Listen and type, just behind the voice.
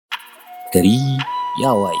Gari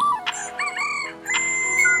ya waye.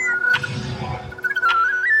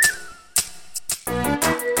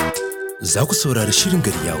 Za ku saurari shirin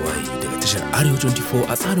Gari ya waye daga tashar Arewa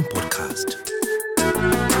 24 a tsarin podcast.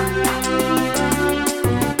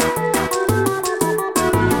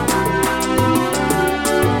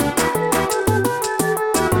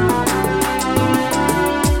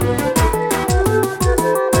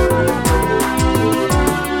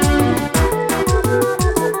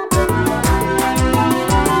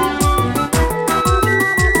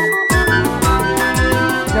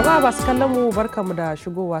 Masu kallon mu barkamu da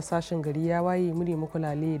shigowa sashen Gari ya waye, muni muku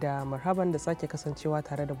lale da marhaban da sake kasancewa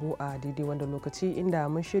tare da mu a daidai wanda lokaci inda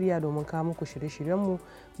mun shirya domin kawo muku shirye-shiryenmu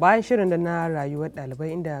bayan shirin da na rayuwar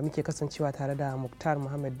ɗalibai inda muke kasancewa tare da Muktar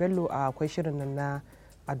Muhammad Bello. Akwai shirin nan na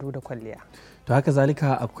ado da kwalliya. To haka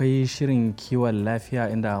zalika akwai shirin kiwon lafiya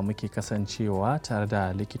inda muke kasancewa tare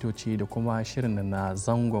da likitoci da kuma shirin na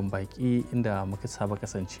zangon baki inda muka saba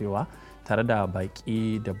kasancewa tare da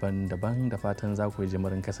baki daban-daban. Da fatan za ku yi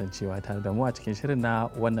jimirin kasancewa tare da mu a cikin shirin na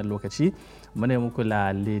wannan lokaci. Muna muku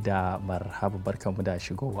lale da marhaba, barkanmu da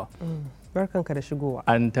shigowa. Barkanka da shigowa.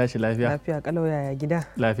 An tashi lafiya? Lafiya kalau, yaya gida?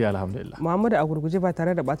 Lafiya alhamdulillah. Muhammadu, a gurguje ba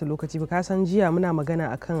tare da bata lokaci ba, ka san jiya muna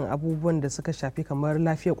magana akan abubuwan da suka shafi kamar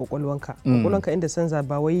lafiyar kwakwalwanka. Kwakwalwanka inda sanza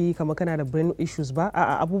ba wai kamar kana da brain issues ba,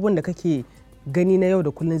 a'a abubuwan da kake gani na yau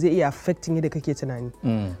da kullum zai iya affecting yadda kake tunani.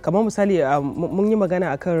 Kamar misali mun yi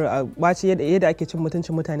magana akan ɓaci yadda ake cin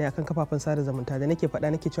mutuncin mutane akan kafafen sada zumunta, da nake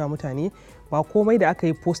faɗa nake cewa mutane ba komai da aka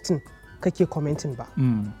yi posting kake commenting ba.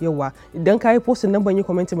 Yawa idan ka yi posting nan ban yi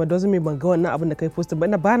commenting ba doesn't mean ban ga wannan abin da ka yi posting ba.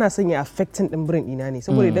 Ba na son ya affecting din brain ina ne,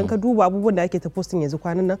 saboda idan ka duba abubuwan da ake ta posting yanzu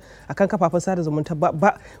kwanan nan akan kafafen sada zumunta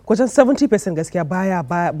ba kusan 70% gaskiya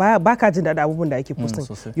ba ka jin daɗin abubuwan da ake posting.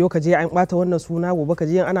 Yau ka je an bata wannan suna, gobe ka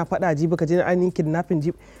je ana faɗa, jibi ka je an yi kidnapping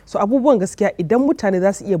jibi. So abubuwan gaskiya idan mutane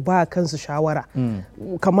za su iya ba kansu shawara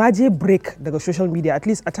kama je break daga social media at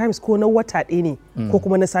least at times ko na wata ɗaya ne ko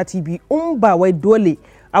kuma na sati biyu, in ba wai dole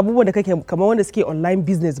abubuwan da kake kamar wanda suke online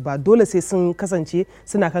business ba dole sai sun kasance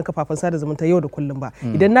suna kan kafafen sada zumunta yau da kullum ba.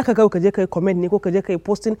 Idan naka kai ka je kai comment ne, ko ka je kai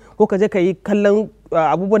posting, ko ka je kai kallon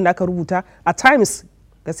abubuwan da aka rubuta, at times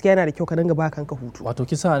gaskiya yana da kyau ka dinga ba kanka hutu. Wato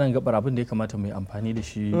kisa nan gabar abin da ya kamata mu yi amfani da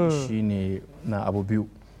shi shine na abu biyu.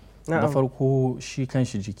 Na farko shi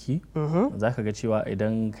kanshi jiki, zaka ga cewa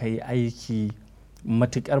idan kai aiki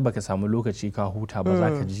matukar baka samu lokaci ka huta ba za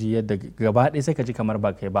ka ji yadda gaba ɗaya sai ka ji kamar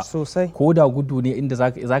ba kai ba sosai. Ko da gudu ne inda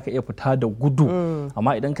za ka iya fita da gudu,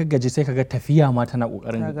 amma idan ka gaji sai ka ga tafiya ma tana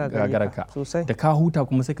kokarin gagararka. Da ka huta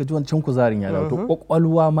kuma sai ka ji wancan kuzarin ya dawo. To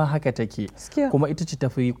kwakwalwa ma haka take, kuma ita ce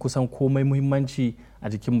tafi kusan komai muhimmanci a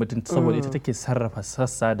jikin mutum, saboda ita take sarrafa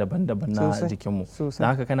sassa daban-daban na jikinmu. Da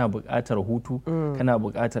haka kana buƙatar hutu, kana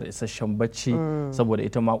buƙatar isasshen bacci, saboda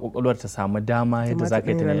ita ma kwakwalwar ta samu dama yadda za ka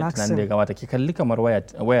yi tunanin da ya kamata. Ki kalli kamar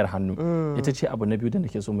wayar hannu, ita ce abu na biyu da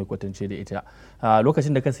nake so mai kwatance da ita.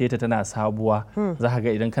 Lokacin da ka saye ta tana sabuwa, za ka ga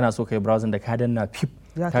idan kana so ka yi browsing da ka danna fip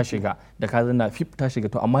ta shiga, da ka danna fip ta shiga.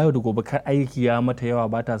 To amma yau da gobe kar aiki ya mata yawa,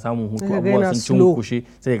 ba ta samun hutu, abubuwa sun cinkushe,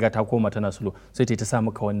 sai ga ta koma tana slow, sai ta sa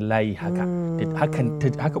maka wani layi haka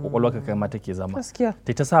kwakwalwarka kai ma take zama.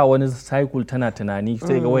 Ta sa wani cycle tana tunani,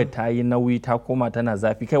 sai ga wayar ta yi nauyi, ta koma tana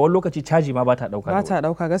zafi, kai wani lokaci caji ma ba ta dauka.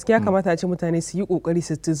 Gaskiya kamata a ce mutane su yi kokari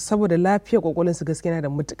su, saboda lafiyar kwakwalwar su gaskiya yana da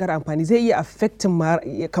matukar amfani. Zai iya affecting ma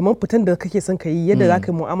kamar fitan da kake son ka yi, yadda za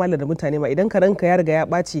ka yi mu'amala da mutane ma. Idan ka ranka ya riga ya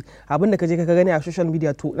ɓaci, abin da ka je ka gani a social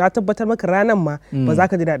media, to na tabbatar maka ranan ma ba za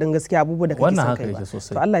ka ji daɗin gaskiya abubuwan da kake son kai ba.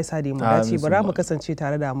 To Allah ya sa da mu dace. Bara mu kasance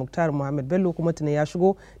tare da Muktar Muhammad Bello, kuma tuni ya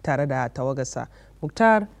shigo tare da tawagarsa.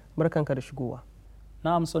 Muktar, barkanka da shigowa.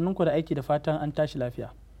 Na'am, sannunku da aiki, da fatan an tashi lafiya.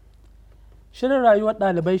 Shirin rayuwar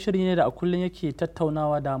ɗalibai shiri ne da a kullum yake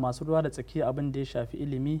tattaunawa da masu ruwa da tsaki abin da ya shafi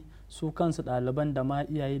ilimi, su kansu ɗaliban da ma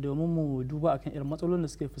iyaye, domin mu duba akan irin matsalolin da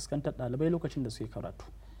suke fuskantar ɗalibai lokacin da suke karatu.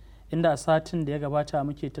 Inda a satin da ya gabata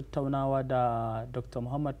muke tattaunawa da Dr.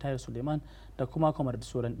 Muhammad Tahir Suleiman da kuma Kamar da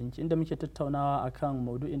Soran Dinki, inda muke tattaunawa akan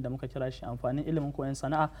maudu'in da muka kira shi amfanin ilimin koyon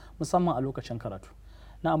sana'a musamman a lokacin karatu.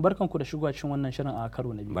 Na'am, barkanku da shigowa cikin wannan shirin a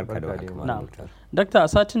karo na biyu. Na'am. Dakta, a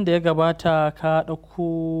satin da ya gabata ka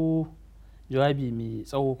ɗauko jawabi mai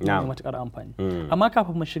tsawo kuma mai matukar amfani. Amma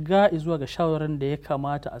kafin mu shiga zuwa ga shawarar da ya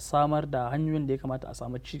kamata a samar da hanyoyin da ya kamata a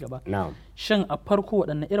samu ci gaba, shin a farko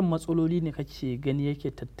waɗanne irin matsaloli ne kake gani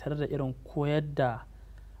yake tattare da irin koyar da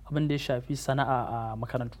abin da ya shafi sana'a a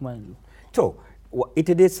makarantu ma yanzu? To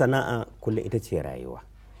ita dai sana'a kullum ita ce rayuwa.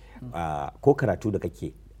 Ko karatu da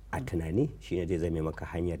kake a tunani shine zai zame maka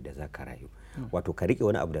hanyar da za ka rayu, wato ka riƙe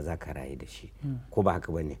wani abu da za ka rayu da shi, ko ba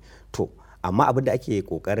haka bane. To amma abin da ake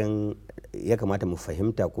kokarin ya kamata mu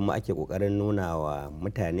fahimta kuma ake kokarin nuna wa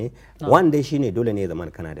mutane wanda shine dole ne zaman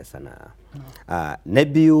kana da sana'a. Na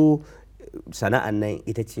biyu sana'an nan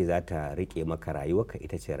ita ce za ta rike maka rayuwarka,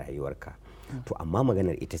 ita ce rayuwarka. To amma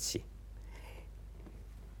maganar ita ce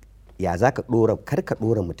ya za ka dora, kar ka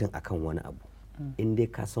dora mutum akan wani abu in dai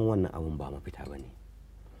ka san wannan abun ba mafita ba ne.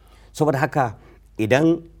 Saboda haka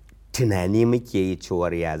idan tunani muke yi cewar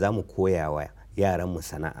ya za mu koya wa yaranmu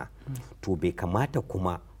sana'a, to bai kamata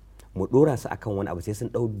kuma mu dora su akan wani abu sai sun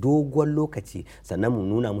dau dogon lokaci sannan mu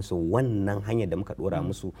nuna musu wannan hanyar da muka dora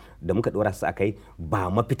musu, da muka dora su akai ba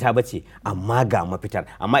mafita ba ce, amma ga mafitar.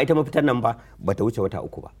 Amma ita mafitar nan ba ta wuce wata 3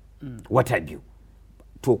 ba, wata 2.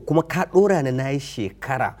 To kuma ka dora ni na yi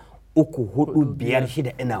shekara 3, 4,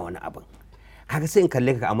 5, 6 ina wani abin, kaga sai in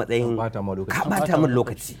kalle ka a matsayin ka bata min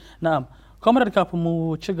lokaci. Na'am, kamar kafin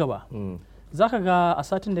mu ci gaba, za ka ga a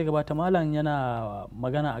satin da ya gabata malam yana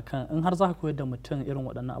magana akan in har za ka koyar da mutum irin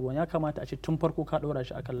waɗannan abubuwan ya kamata a ce tun farko ka ɗora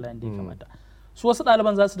shi akan layin da ya kamata. Su wasu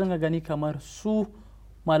ɗaliban za su dinga gani kamar su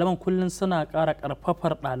malaman kullum suna ƙara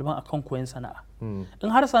ƙarfafar ɗaliban akan koyon sana'a. In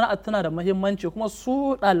har sana'a tana da muhimmanci kuma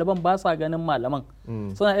su ɗaliban ba sa ganin malaman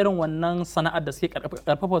suna irin wannan sana'ar da suke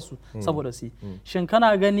ƙarfafa su saboda su. Shin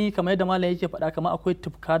kana gani kamar yadda malam yake faɗa kamar akwai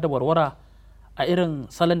tufka da warwara a irin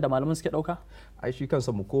salon da malaman suke ɗauka? Ai shi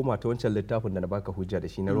kansa mu koma ta wancan littafin da na baka hujja da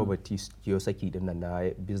shi na Robert T. Kiyosaki din nan na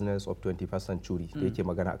Business of 21st Century da yake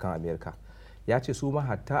magana akan America. Ya ce su ma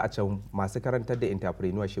hatta a can masu karantar da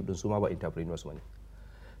entrepreneurship din su ma ba entrepreneurs bane.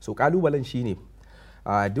 So kalubalen shine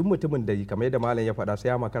duk mutumin da kamar yadda malam ya faɗa sai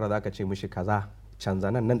ya makara zaka ce mishi kaza canza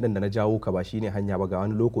nan din da na jawo ka ba shine hanya ba, ga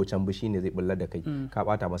wani lokacin bi shine zai bullar da kai, ka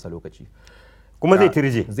bata masa lokaci kuma zai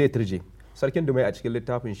turje. Sarkin Dumai a cikin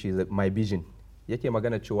littafin shi My Vision yake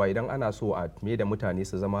magana cewa idan ana so a me da mutane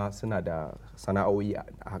su zama suna da sana'o'i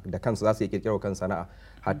da kansu za su yi kirkiro kan sana'a,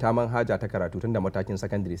 hatta manhaja ta karatu tun da matakin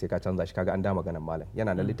secondary sai ka canza shi. Kaga an da maganar malam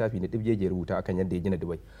yana da littafi ne dibge rubuta akan yadda ya gina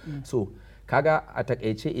Dubai. So kaga a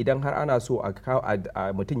takaice idan har ana so a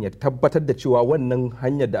mutum ya tabbatar da cewa wannan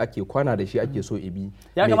hanyar da ake kwana da shi ake so ibi,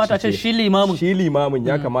 ya kamata ce shi limamin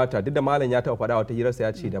ya kamata, duk da malam ya taɓa faɗa wata hirarsa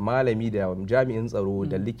ya ce da malami da jami'in tsaro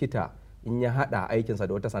da likita in ya hada aikinsa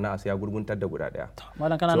da wata sana'a sai ya gurguntar da guda daya.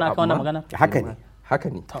 Malam kana na aka wannan magana?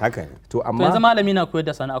 Haka ne. To amma yanzu malami na koyar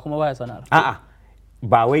da sana'a kuma baya sana'ar. A'a,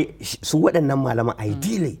 ba wai su waɗannan malaman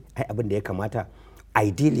ideally ai abin da ya kamata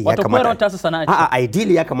ideally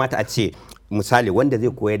ya kamata a ce misali wanda zai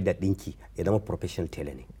koyar da dinki ya zama professional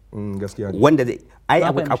tailor ne. Gaskiya ne. Wanda zai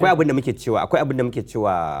akwai abin da muke cewa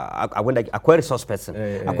akwai resource person,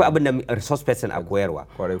 akwai abin da resource person a koyarwa.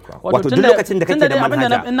 Wato duk lokacin da kake da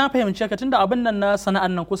manhaja, in na fahimce ka tunda abin nan na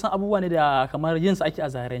sana'an nan kusan abubuwa ne da kamar yin su ake a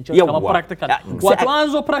zahirance kamar practical. Wato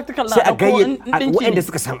an zo practical na dauko dinki wanda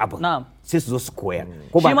suka san abin sai su zo su koyar.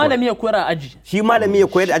 Shi malami ya koyar a aji. Shi malami ya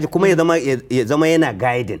koyar a aji kuma ya zama yana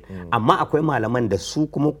guiding. Amma akwai malaman da su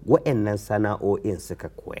kuma waɗannan sana'o'in suka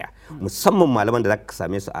koya, musamman malaman da zaka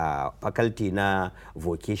same su a faculty na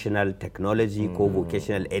vocational technology ko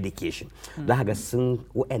vocational education. Za ka ga sun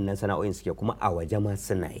waɗannan sana'o'in suke kuma a waje ma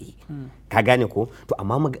suna yi. Ka gane ko? To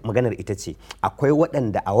amma maganar ita ce akwai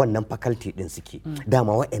waɗanda a wannan faculty din suke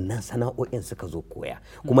dama waɗannan sana'o'in suka zo koya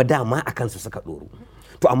kuma dama a kansu suka ɗoru.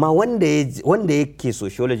 To amma wanda yake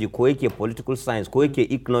sociology ko yake political science ko yake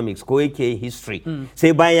economics ko yake history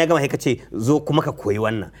sai bayan ya gama ce zo kuma ka koyi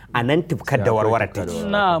wannan, a nan tufkar da warware ta ce.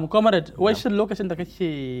 Na'am, comrade, wai shin lokacin da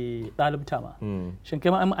kake ɗalibta ma shin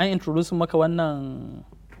kai ma an introduce maka wannan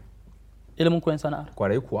ilimin koyon sana'ar?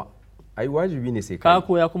 Kwarai kuwa, ai wajibi ne sai ka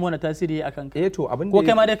koya kuma wani tasiri akan ka? To abin da ko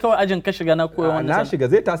kai ma dai kawai ajin ka shiga na koyo wannan na shiga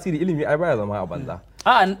zai tasiri, ilimi ai baya zama a banza.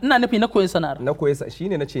 Ina nufi na koyi sana'ar. Na koyi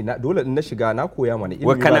shine nace dole in na shiga na koya mana ilimi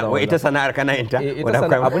ba zama. Wai ita sana'ar kana yin ta? Ita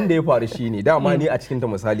sana'ar abin da ya faru shine dama ni a cikin ta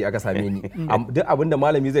misali aka same ni. Duk abin da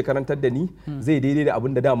malami zai karantar da ni zai daidai da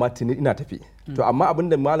abin da dama tuni ina tafi. To amma abin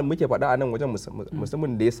da malam muke faɗa a nan wajen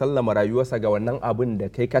musamman da ya sallama rayuwarsa ga wannan abin da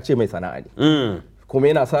kai ka ce mai sana'a ne. Kuma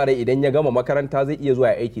yana sa rai idan ya gama makaranta zai iya zuwa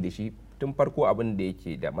ya aiki da shi. Tun farko abin da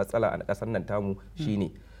yake da matsala a ƙasar nan tamu shine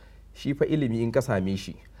shi fa ilimi in ka same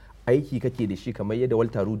shi aiki kake da shi kamar yadda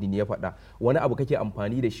Walter Rudin ya faɗa, wani abu kake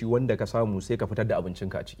amfani da shi wanda ka samu sai ka fitar da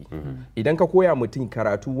abincinka a ciki. Idan ka koya mutum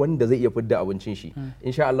karatu wanda zai iya fitar da abincin shi,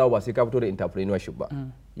 insha Allah ba sai ka fito da entrepreneurship ba.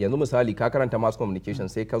 Yanzu misali ka karanta mass communication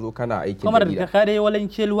sai ka zo kana aikin jarida. Kamar ka dai walan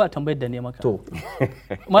keluwa tambayar da ne maka. To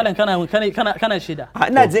malam kana shida.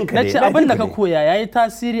 Ina jin ka ne. Nace abin da ka koya yayi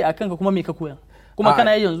tasiri akan ka kuma me ka koya? Kuma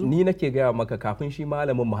kana yi yanzu? Ni nake gaya maka kafin shi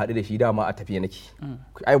malamin mu haɗu da shi dama a tafiye nake.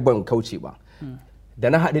 Ai ban kauce ba. da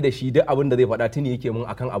na haɗu da shi duk abin da zai faɗa tuni yake mun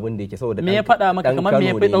akan abin da yake saboda me ya faɗa maka kamar me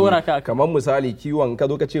ya fi ɗaura ka kamar misali kiwon ka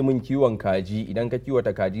zo ka ce min kiwon kaji idan ka kiwata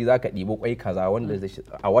kaji zaka ɗibo kwai kaza wanda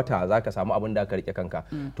a wata zaka samu abin da ka rike kanka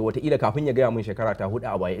to wataƙila kafin ya gaya min shekara ta 4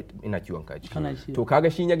 a baya ina kiwon kaji to kaga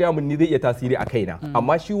shi ya gaya min ni zai iya tasiri a kaina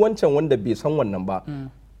amma shi wancan wanda bai san wannan ba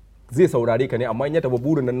zai saurare ka ne amma in ya tafi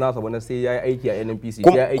burin nan nasa wani sai ya yi aiki a NNPC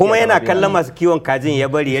kuma yana kallon masu kiwon kajin ya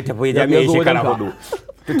bari ya tafi jami'a shekara 4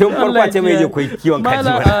 tun farko ce mai je koyi kiwon kaji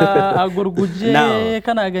a gurguje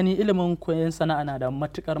kana gani ilimin koyon sana'a na da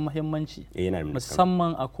matukar muhimmanci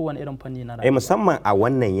musamman a kowane irin fanni na rayuwa musamman a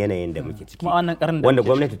wannan yanayin da muke ciki wanda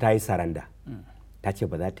gwamnati ta yi saranda ta ce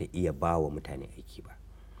ba za ta iya ba wa mutane aiki ba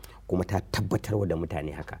kuma ta tabbatar da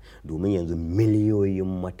mutane haka domin yanzu miliyoyin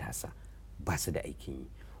matasa ba su da aikin yi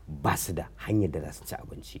ba su da hanyar da za su ci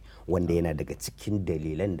abinci wanda yana daga cikin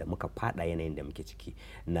dalilan da muka fada yanayin da muke ciki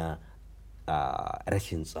na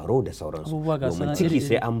rashin tsaro da sauransu domin ciki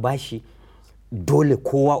sai an bashi dole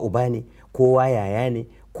kowa uba ne kowa yaya ne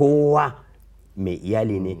kowa mai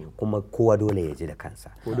iyali ne kuma kowa dole ya ji da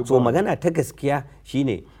kansa so magana ta gaskiya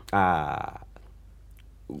shine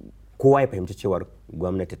kowa ya fahimci cewar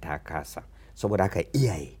gwamnati ta kasa saboda haka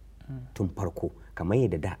iyaye tun farko kamar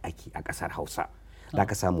yadda da ake a ƙasar Hausa za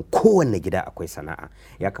ka samu kowanne gida akwai sana'a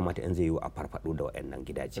ya kamata in zai yi a farfado da waɗannan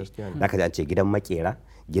gidaje za ka ji an ce gidan makera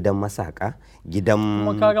gidan masaka gidan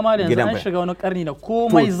kuma kaga ma da yanzu an shiga wani karni da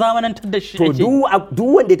komai zamanantar da shi ake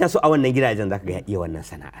duk wanda ya taso a wannan gidajen za ka ga ya iya wannan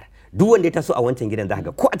sana'ar duk wanda ya taso a wancan gidan za ka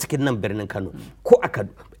ga ko a cikin nan birnin Kano ko a Kano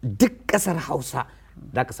duk ƙasar Hausa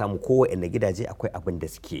za ka samu kowane gidaje akwai abin da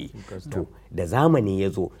suke yi to da zamani ya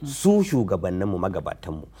zo su shugabanninmu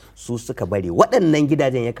magabatanmu su suka bari waɗannan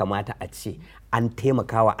gidajen ya kamata a ce an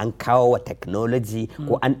taimakawa an kawo wa technology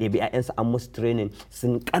ko an ɗebi 'ya'yansu an musu training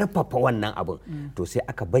sun ƙarfafa wannan abin to sai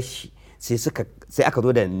aka bar shi sai aka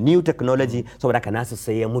zo da new technology saboda haka nasu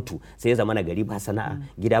sai ya mutu sai ya zama na gari ba sana'a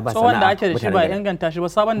gida ba sana'a wanda ake da shi ba inganta shi ba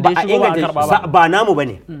sabon da ya shigo ba a karba ba ba namu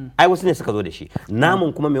bane ai wasu ne suka zo da shi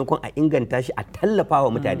namun kuma maimakon a inganta shi a tallafa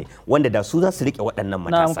wa mutane wanda da su za su rike waɗannan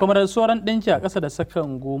matasa na kuma da sauran ɗinki a ƙasa da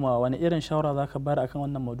sakan 10 wani irin shawara zaka bayar akan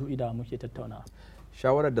wannan maudu'i da muke tattaunawa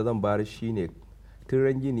shawarar da zan bayar shine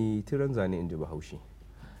tiran gini tiran zane in ji Bahaushe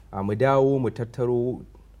a mu dawo mu tattaro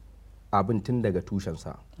abin tun daga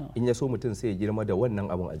tushensa in ya so mutum sai ya girma da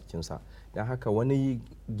wannan abin a jikinsa don haka wani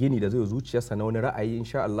gini da zai zuciyarsa na wani ra'ayi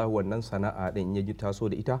insha Allah wannan sana'a din ya ji taso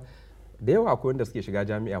da ita da yawa akwai wanda suke shiga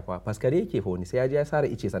jami'a fa faskare yake fa wani sai ya je ya sara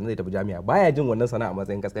ice sannan zai tafi jami'a baya jin wannan sana'a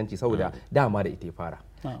matsayin kaskanci saboda dama da ita ya fara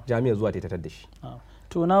jami'a zuwa ta tatar da shi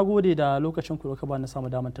to na gode da lokacin ku ka ba na samu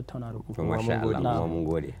damar tattauna da ku mun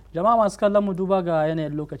gode jama'a masu kallon mu duba ga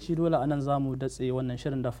yanayin lokaci dole anan zamu datse wannan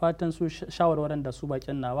shirin da fatan su shawarwaran da su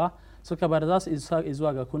bakin nawa suka bar za su isa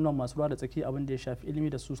zuwa ga kunnan masu ruwa da tsaki abin da ya shafi ilimi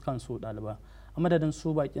da su kansu ɗaliba a madadin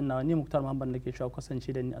su bakin nawa ni Muktar Muhammad nake cewa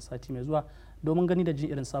kasance da ni a sati mai zuwa domin gani da jin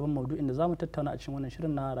irin sabon maudu'in da zamu tattauna a cikin wannan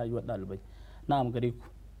shirin na rayuwar ɗalibai na'am gare ku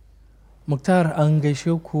Muktar an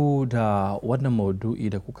gaishe ku da wannan maudu'i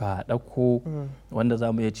da kuka ɗauko wanda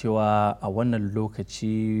za mu iya cewa a wannan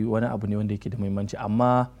lokaci wani abu ne wanda yake da muhimmanci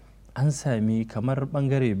amma an sami kamar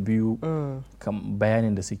bangare biyu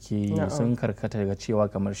bayanin da suke yi sun karkata daga cewa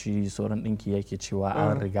kamar shi sauran ɗinki yake cewa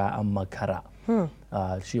an riga an makara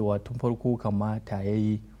cewa tun farko kamata ya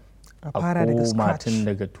yi a koma tun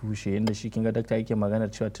daga tushe inda shi kinga dakta yake magana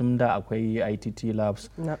cewa tun da akwai ITT labs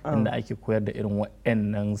inda ake koyar da irin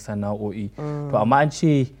waɗannan sana'o'i to amma an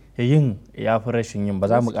ce yin ya fi rashin yin ba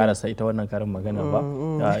za mu karasa ita wannan karin magana ba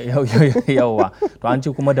yawwa to an ce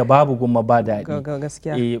kuma da babu gumma ba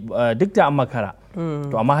daɗi duk da an makara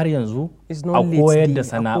to amma har yanzu a koyar da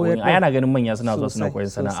sana'o'i a yana ganin manya suna zuwa suna koyon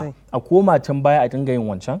sana'a a koma can baya a dinga yin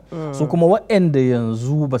wancan su kuma waɗanda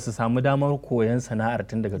yanzu ba su samu damar koyon sana'ar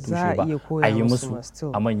tun daga tushe ba a yi musu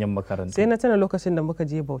a manyan makarantu sai na tana lokacin da muka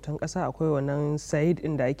je bautan ƙasa akwai wannan said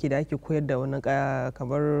inda ake koyar da wannan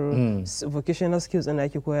kamar vocational skills inda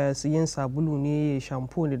ake koyar su yin sabulu ne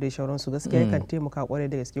shampoo da dai sauransu gaskiya kan taimaka kwarai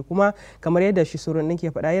da gaske kuma kamar yadda shi surun ɗin ke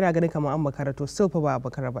faɗa yana ganin kamar an makara to still fa ba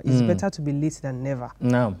makara ba it's better to be late than never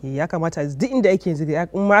ya kamata duk inda ake yanzu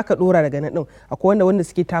in ma aka dora daga nan din akwai wanda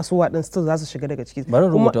suke tasowa din still za su shiga daga ciki bari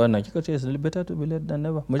rubuta wannan kika ce it's better to be late than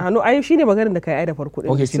never no ai shine maganar da kai ai da farko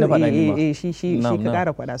din okay shi na faɗa ne shi ka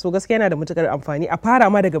ƙara faɗa so gaskiya yana da matukar amfani a fara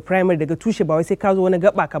ma daga primary daga tushe ba wai sai ka zo wani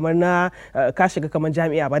gaba kamar na ka shiga kamar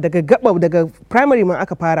jami'a ba daga gaba daga primary ma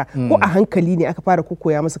aka fara fara ko a hankali ne aka fara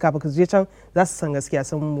koya musu kafin ka je can za su san gaskiya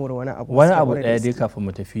sun more wani abu. Wani abu ɗaya dai kafin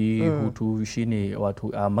mu tafi hutu shine wato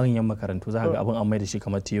a manyan makarantu za ka ga abin an mai da shi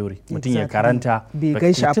kamar theory mutum ya karanta bai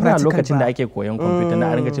gan shi a practical lokacin da ake koyan computer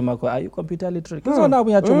na a ringa ce maka ayi computer literate kin wani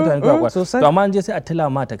abun ya ce mutane kwa to amma an je sai a tila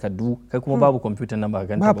ma takardu kai kuma babu computer nan ba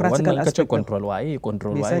ganta ba wannan kace control waye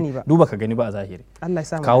duba ka gani ba a zahiri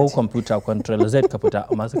kawo computer control Z ka fita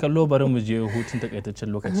masu kallo bari mu je hutun takaitaccen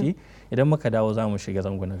lokaci idan muka dawo za mu shiga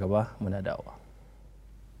zango na gaba muna dawowa.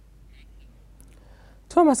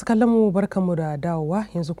 To masu kallon mu barkanmu da dawowa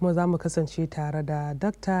yanzu kuma za mu kasance tare da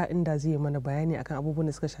dakta inda zai mana bayani akan abubuwan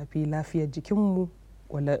da suka shafi lafiyar jikinmu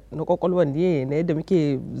wala na kwakwalwar ne na yadda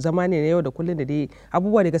muke zama ne na yau da kullum da dai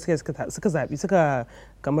abubuwa da gaskiya suka zaɓi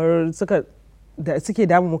da suke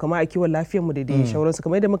damu mu kamar a kiwon lafiyar mu da dai shauransu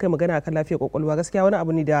kamar yadda muka yi magana akan lafiyar kwakwalwa gaskiya wani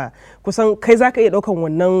abu ne da kusan kai zaka iya daukan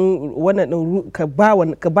wannan ka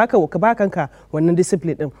ba kanka wannan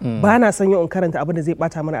discipline din ba na son yau in karanta abin da zai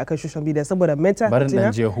bata mana akan social media saboda mental barin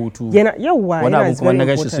dan je hutu yawa wani abu kuma na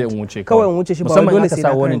gashi sai in wuce kawai in wuce shi ba dole sai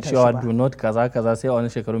na karanta shi ba do not kaza sai a wani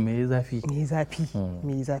shekaru me zafi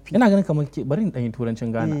ina ganin kamar bari in dan yi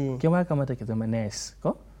turancin Ghana ke ma kamata ki zama nurse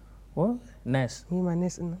ko nurse ni ma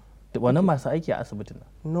nurse din wannan masu aiki a asibitin nan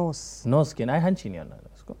nurse kenan ai hanci ne wannan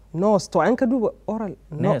nurse to an ka duba oral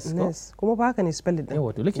nurse kuma ba haka ne spelling din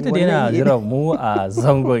yawa to likita da yana jira mu a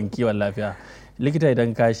zangon kiwon lafiya likita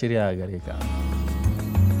idan ka shirya gare ka.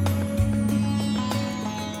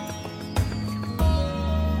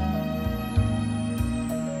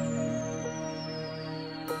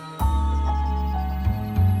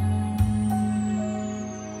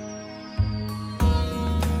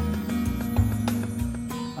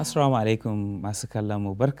 Assalamu alaikum masu kallon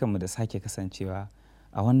mu barkanmu da sake kasancewa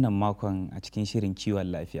a wannan makon a cikin shirin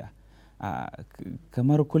kiwon lafiya.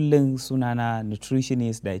 Kamar kullum sunana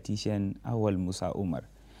nutritionist dietitian Awal Musa Umar,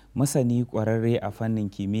 masani kwararre a fannin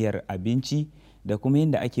kimiyyar abinci da kuma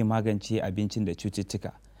yadda ake magance abincin da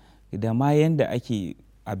cututtuka da ma yadda ake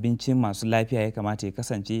abincin masu lafiya ya kamata ya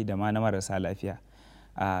kasance da ma na marasa lafiya.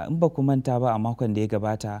 In ba ku manta ba a makon da ya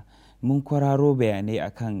gabata mun kwararo bayanai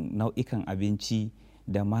akan nau'ikan abinci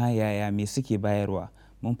da ma yaya me suke bayarwa.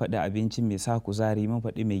 Mun faɗi abinci mai sa kuzari, mun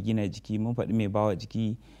faɗi mai gina jiki, mun faɗi mai bawa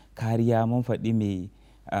jiki kariya, mun faɗi mai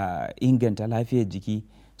inganta lafiyar jiki.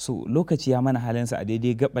 So lokaci ya mana halinsa a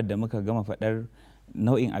daidai gabar da muka gama faɗar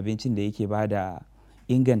nau'in abincin da yake bada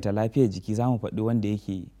inganta lafiyar jiki za mu faɗi wanda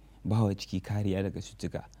yake bawa jiki kariya daga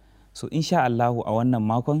cututtuka. So insha Allahu a wannan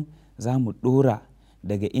makon za mu ɗora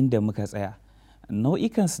daga inda muka tsaya.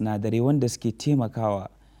 Nau'ikan sinadarai wanda suke taimakawa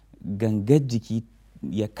gangar jiki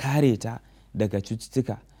ya kare ta daga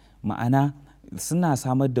cututtuka, ma'ana suna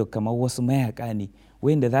samar da kamar wasu mayaka ne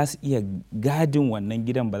wanda za su iya gadin wannan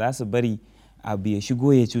gidan, ba za su bari abu ya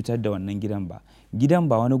shigo ya cutar da wannan gidan ba. Gidan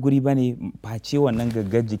ba wani guri ba ne face wannan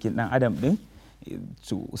gangar jikin ɗan adam ɗin.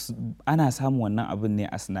 Ana samun wannan abin ne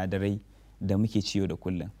a sinadarai da muke ciyo da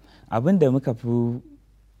kullum. Abin da muka fi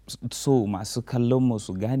so masu kallon mu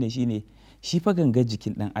su gane shine shi fa gangar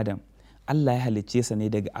jikin ɗan adam Allah ya halicce sa ne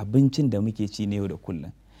daga abincin da muke ci na yau da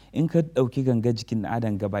kullum. In ka ɗauki gangar jikin ɗan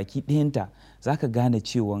adam gabaki ɗayanta za ka gane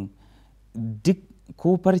cewa duk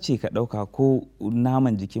ko farce ka ɗauka ko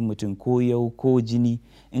naman jikin mutum ko yau ko jini,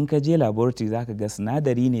 in ka je laboratory za ka ga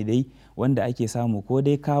sinadari ne dai wanda ake samu ko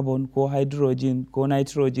dai carbon ko hydrogen ko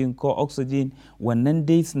nitrogen ko oxygen, wannan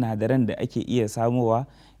dai sinadaran da ake iya samowa.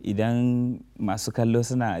 Idan masu kallo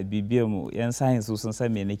suna bibiyar mu 'yan science sun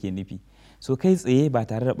san me nake nufi. So kai tsaye ba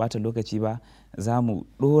tare da bata lokaci ba za mu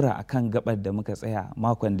ɗora a kan gabar da muka tsaya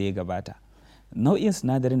makon da ya gabata. Nau'in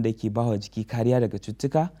sinadarin da ke bawa jiki kariya daga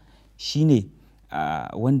cututtuka shine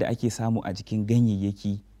wanda ake samu a jikin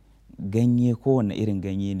ganyayyaki, ganye kowane irin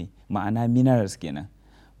ganye ne, ma'ana minerals kenan.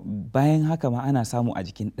 Bayan haka ma ana samu a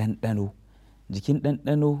jikin ɗanɗano. Jikin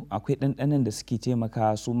ɗanɗano akwai ɗanɗanon da suke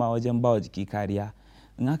taimakawa su ma wajen bawa jiki kariya.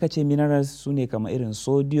 In aka ce minerals su ne kamar irin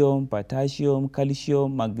sodium, potassium,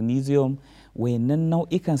 calcium, magnesium. Wayannan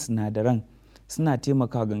nau'ikan sinadaran suna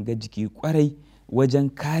taimakawa gangar jiki kwarai wajen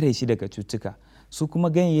kare shi daga cututtuka. Su kuma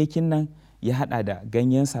ganyayyakin nan ya hada da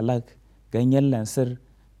ganyen salak, ganyen lansir,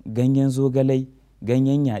 ganyen zogalai,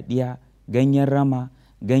 ganyen yaɗiya, ganyen rama,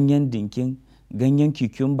 ganyen dinkin, ganyen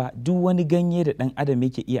cucumber, duk wani ganye da ɗan adam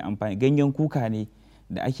yake iya amfani, ganyen kuka ne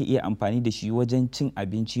da ake iya amfani da shi wajen cin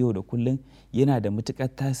abinci yau da kullum, yana da matuƙar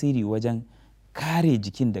tasiri wajen kare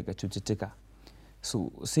jikin daga cututtuka.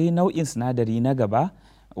 So sai nau'in sinadari na gaba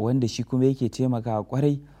wanda shi kuma yake taimakawa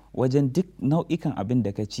kwarai wajen duk nau'ikan abin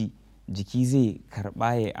da ka ci jiki zai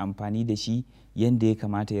karɓa ya amfani da shi yadda ya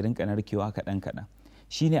kamata ya rinka narkewa kaɗan-kaɗan.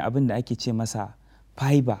 Shi ne abin da ake ce masa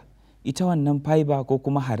fiber. Ita wannan fiber ko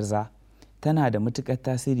kuma harza tana da matuƙar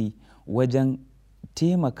tasiri wajen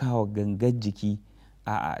taimakawa gangar jiki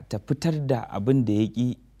ta fitar da abin da ya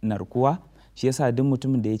ƙi narkuwa. Shi yasa duk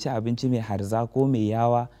mutumin da ya ci abinci mai harza ko mai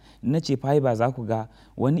yawa, na ce fiber za ku ga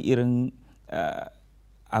wani irin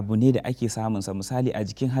abu ne da ake samunsa. Misali a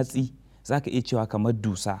jikin hatsi za ka iya cewa kamar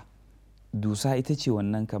dusa ita ce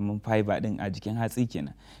wannan kamar fiber ɗin a jikin hatsi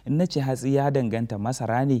kenan. In na ce hatsi ya danganta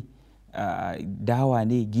masara ne, dawa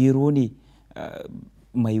ne, gero ne,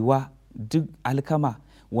 maiwa, duk alkama,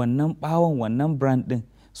 wannan ɓawon wannan brand ɗin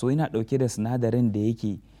so yana ɗauke da sinadarin da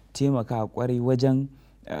yake taimakawa kwarai wajen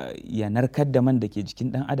ya narkar da man da ke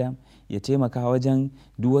jikin ɗan adam, ya taimaka wajen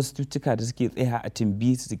duk wasu cututtuka da suke tsaya a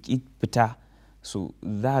timbi su ki fita. So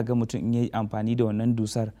za a ga mutum in yi amfani da wannan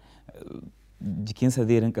dusar jikinsa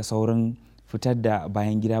zai rinka saurin fitar da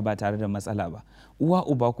bayan gida ba tare da matsala ba. Uwa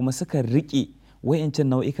uba kuma suka riƙe wayancan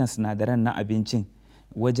nau'ikan sinadaran na abincin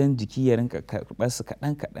wajen jiki ya rinka karɓar su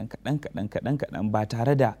kaɗan ba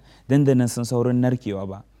tare da dandanan sun saurin narkewa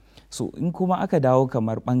ba. So in kuma aka dawo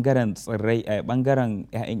kamar ɓangaren tsirrai a ɓangaren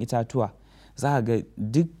 'ya'yan itatuwa, za a ga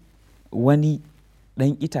duk wani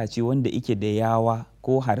ɗan itace wanda yake da yawa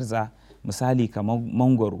ko harza, misali kamar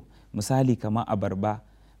mangwaro, misali kamar abarba,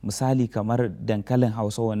 misali kamar dankalin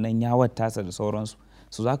hausa, wannan yawar tasa da sauransu,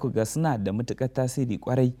 su za ku ga suna da matuƙar tasiri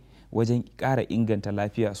kwarai wajen ƙara inganta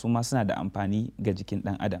lafiya, su ma suna da amfani ga jikin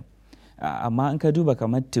ɗan adam. Amma in ka duba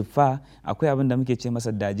kamar tuffa, akwai abin da muke ce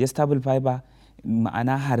masa digestible fiber,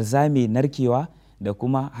 ma'ana harza mai narkewa da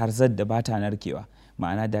kuma harzar da ba ta narkewa,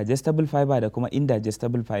 ma'ana digestible fiber da kuma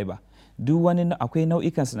indigestible fiber. Duk wani akwai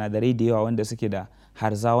nau'ikan sinadarai da yawa wanda suke da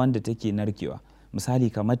harza wanda take narkewa, misali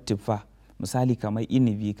kamar tuffa, misali kamar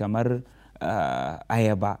inibi, kamar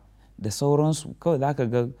ayaba da sauransu. Kawai za ka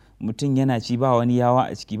ga mutum yana ci ba wani yawa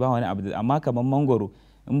a ciki, ba wani abu, amma kamar mangwaro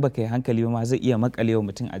in baka yi hankali ma zai iya makalewa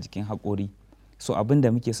mutum a jikin haƙori. So abin da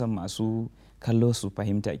muke son masu kallo su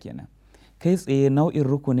fahimta kenan. Kai tsaye nau'in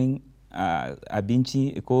rukunin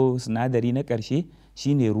abinci ko sinadari na ƙarshe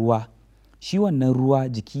shine ruwa. Shi wannan ruwa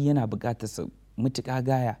jiki yana buƙatar sa matuƙa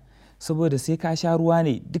gaya, saboda sai ka sha ruwa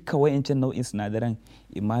ne duka wayancan nau'in sinadaran,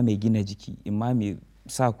 imma mai gina jiki, imma mai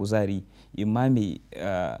sa kuzari, imma mai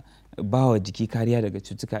ba wa jiki kariya daga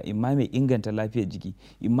cutuka, imma mai inganta lafiyar jiki,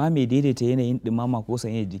 imma mai daidaita yanayin ɗumama ko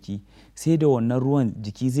sanyaya jiki, sai da wannan ruwan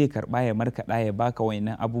jiki zai karɓa ya markaɗa ya baka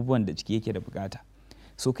wayannan abubuwan da jiki yake da buƙata.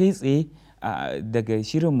 So kai tsaye daga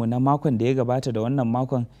shirinmu na makon da ya gabata da wannan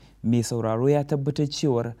makon, mai sauraro ya tabbatar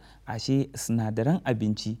cewar ashe sinadaran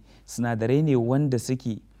abinci sinadarai ne wanda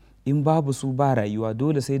suke in babu su ba rayuwa,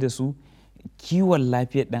 dole sai da su kiwon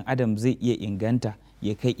lafiyar ɗan adam zai iya inganta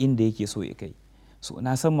ya kai inda yake so ya kai. So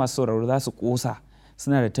na san masu sauraro za su ƙosa,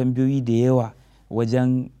 suna da tambayoyi da yawa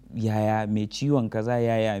wajen yaya mai ciwon kaza,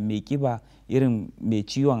 yaya mai kiba, irin mai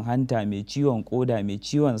ciwon hanta, mai ciwon koda, mai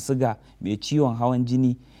ciwon siga, mai ciwon hawan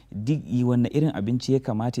jini, duk wanne irin abinci ya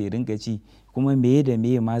kamata ya rinka ci, kuma meye da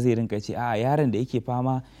meye ma zai rinka ci. A yaron da yake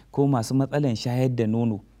fama ko masu matsalan shayar da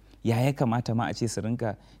nono, ya kamata ma a ce su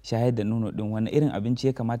rinka shayar da nono din, wanne irin abinci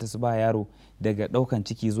ya kamata su ba yaro daga ɗaukan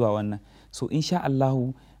ciki zuwa wannan. So insha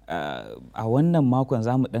Allahu a wannan makon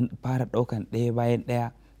za mu ɗan fara ɗaukan ɗaya bayan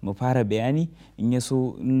ɗaya mu fara bayani, in ya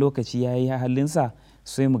so in lokaci ya yi halinsa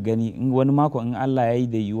sai mu gani, in wani makon in Allah ya yi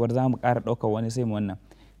da yiwuwar za mu ƙara ɗaukar wani sai mu wannan.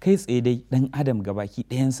 Kai tsaye dai ɗan adam gabaki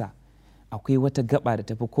ɗayansa akwai wata gaba da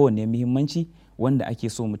tafi kowanne muhimmanci wanda ake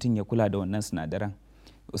so mutum ya kula da wannan sinadaran.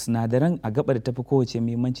 Sinadaran a gaba da tafi kowace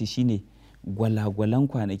muhimmanci shine gwalagwalan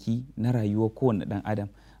kwanaki na rayuwar kowane ɗan adam,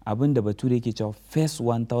 abin da bature yake cewa first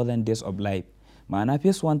 1000 days of life. Ma'ana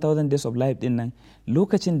first 1000 days of life ɗin nan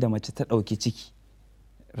lokacin da mace ta ɗauki ciki,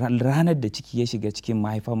 ranar da ciki ya shiga cikin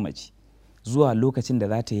mahaifan mace zuwa lokacin da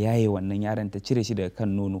za ta yaye wannan yaron ta cire shi daga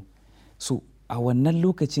kan nono. So a wannan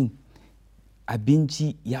lokacin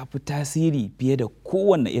abinci ya fi tasiri fiye da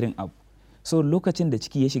kowanne irin abu. So lokacin da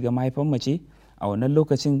ciki ya shiga mahaifan mace, a wannan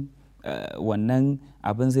lokacin wannan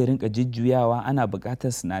abin zai rinka jujjuyawa, ana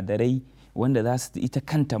buƙatar sinadarai wanda za su ita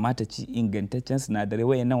kanta mata ci ingantaccen sinadarai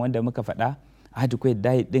wayannan wanda muka faɗa, adequate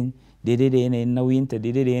diet din, daidai da yanayin nauyinta,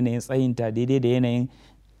 daidai da yanayin tsayinta, daidai da yanayin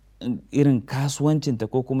irin kasuwancinta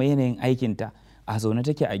ko kuma yanayin aikinta, a zaune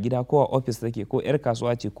take a gida ko a ofis take ko 'yar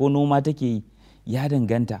kasuwa ce ko noma take yi, ya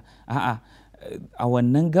danganta. A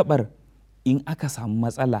wannan gabar in aka samu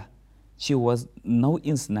matsala cewa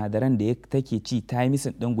nau'in sinadaran da take ci ta yi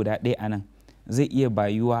misin ɗin guda ɗaya a nan, zai iya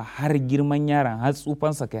bayuwa har girman yaron, har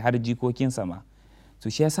tsufansa, kai har jikokinsa ma. To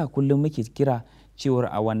shi yasa kullum muke kira cewar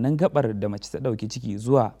a wannan gabar da mace ta ɗauki ciki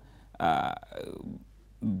zuwa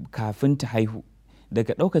kafin ta haihu,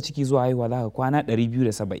 daga ɗauka ciki zuwa haihuwa za ka kwana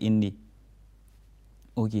 270 ne.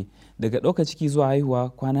 Daga ɗauka ciki zuwa haihuwa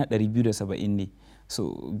kwana 270 ne.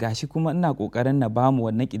 so gashi kuma ina kokarin na bamu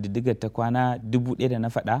wannan ƙididdigar ta kwana 1000 da na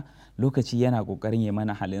faɗa, lokaci yana kokarin ya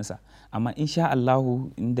mana halinsa, amma insha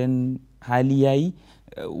Allahu idan hali yayi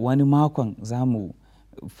wani makon za mu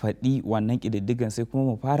faɗi wannan ƙididdigan sai kuma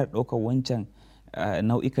mu fara ɗaukar wancan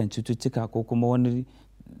nau'ikan cututtuka ko kuma wani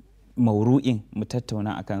mauru'in mu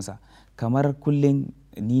tattauna a kansa. Kamar kullum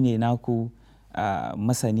ni ne naku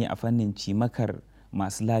masani a fannin cimakar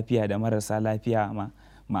masu lafiya da marasa lafiya,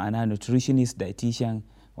 ma'ana nutritionist dietitian,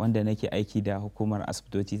 wanda nake aiki da hukumar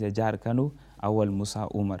asibitoci ta jihar Kano, Awal Musa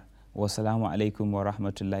Umar. Wassalamu alaikum wa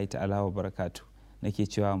rahmatullahi ta'ala wa barakatu. Nake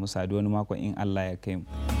cewa mu sadu wani makon in Allah ya kai mu.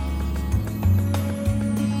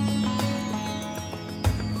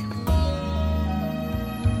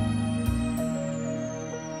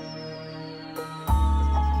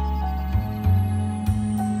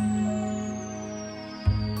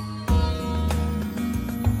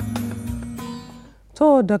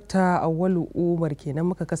 To Dr. Awwalu Umar kenan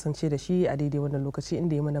muka kasance da shi a daidai wannan lokaci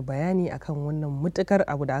inda ya mana bayani akan wannan mutukar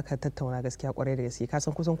abu da aka tattauna gaskiya kwarai da gaske.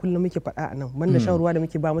 Kasan kusan kullum muke faɗa a nan banda shan ruwa da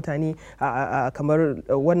muke ba mutane kamar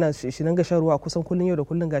wannan shirin ga shan ruwa kusan kullum yau da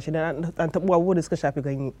kullum gashi an taɓa abubuwa da suka shafi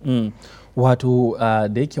ganye. Wato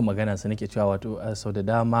da yake magana su nake cewa wato sau da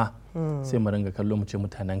dama sai mu ringa kallo mu ce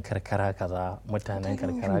mutanen karkara kaza mutanen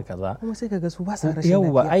karkara kaza kuma sai kaga su ba sa rashin lafiya.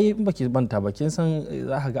 Yauwa ai baki banta ba kin san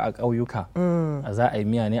za ka ga a ƙauyuka za a yi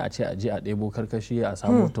miya ne a ce a je a ɗebo karkashi a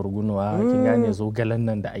samu turgunuwa kin gane zogalen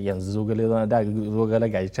nan da yanzu zogale da zogale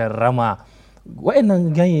ga can rama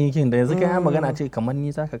wa'annan ganyayyakin da yanzu kai magana ce kamar ni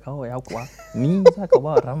zaka kawo ya kuwa ni zaka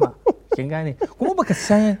ba rama kin gane kuma baka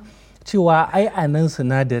san cewa ai a nan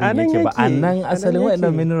sinadarin yake ba a nan asalin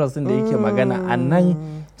waɗannan minerals da yake magana a nan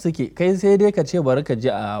suke kai sai dai ka ce bari ka ji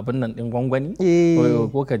a abin nan din gwangwani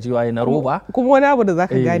ko ka ji waye na roba kuma wani abu da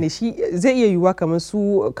zaka gane shi zai iya yiwuwa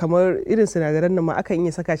kamar irin sinadaran nan ma akan iya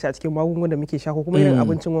saka shi a cikin magungunan da muke sha ko kuma irin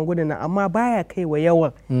abincin gwangwanin nan amma baya kai wa yawan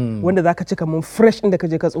wanda zaka ci kamar fresh inda ka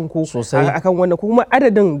je ka tsinko akan wannan kuma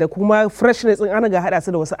adadin da kuma freshness din an ga hada su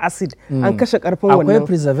da wasu acid an kashe karfin wannan akwai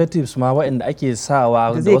preservatives ma waɗanda ake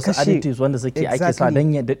sawa da wasu additives wanda suke ake sa dan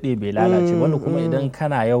ya dade bai lalace wanda kuma idan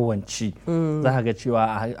kana yawanci zaka ga cewa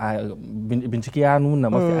bincike ya nuna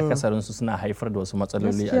mafi akasarinsu suna haifar da wasu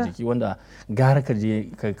matsaloli a jiki wanda gara ka je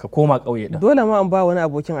ka koma ƙauye din. Dole ma an ba wani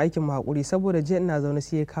abokin aikin mu hakuri saboda je ina zaune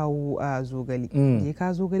sai ya kawo zogale. Ya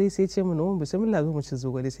ka zogale sai ce mu no bismillah zo mu ci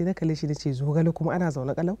zogale sai na kalle shi nace zogale kuma ana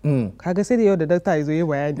zaune kalau. Kaga sai da yau da dakta ya zo ya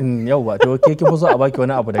bayani. Yauwa to ke ki so a baki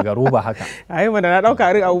wani abu daga roba haka. Ai mana na dauka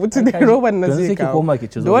rin abu mutun da roban nan sai kawo. Sai ki koma ki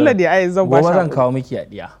ci zogale. Dole ne ai zan ba shi. Gobe zan kawo miki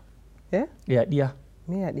yadiya. Yadiya.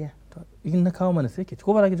 Me yadiya? In na kawo mana sai ki ci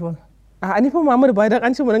ko ba za ki ci ba? A ni fa Muhammadu ba dan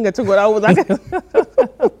an ci mu ringa cin gora za ka.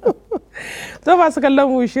 To masu kallon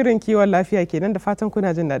mu shirin kiwon lafiya kenan da fatan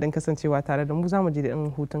kuna jin daɗin kasancewa tare da mu za mu ji da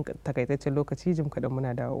ɗan hutun takaitaccen lokaci jim kaɗan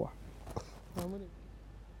muna dawowa.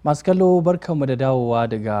 Masu kallo barkanmu da dawowa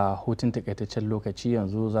daga hutun takaitaccen lokaci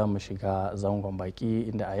yanzu za mu shiga zangon baki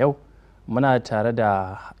inda a yau muna tare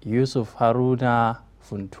da Yusuf Haruna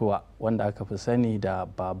Funtuwa wanda aka fi sani da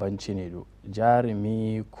Baban Cinedu,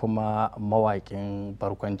 jarumi kuma mawaƙin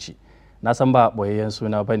barkwanci. Na san ba boyayyen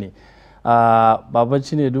suna ba ne. Baban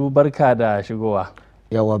Cinedu barka da shigowa.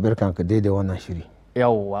 Yawwa barkan ka daidai wannan shiri.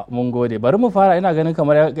 Yawwa mun gode. Bari mu fara ina ganin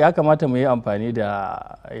kamar ya kamata mu yi amfani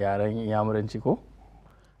da yaren yamuranci ko?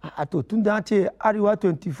 A to tun da ce Arewa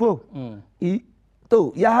 24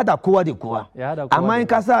 to ya hada kowa da kowa. Amma in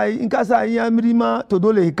ka sa yamiri ma to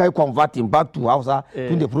dole kai converting back to Hausa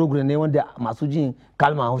tun da program ne wanda masu jin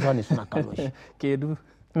kalmar Hausa ne suna kallon shi. Kedu.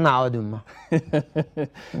 Na odin ma.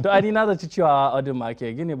 To ani na zaci cewa odin ma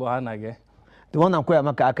ke gini ba hana ge. To wannan koya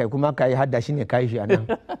maka akai kuma kai hadda shi ne kai shi anan.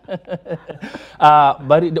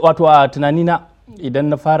 Bari wato a tunani na idan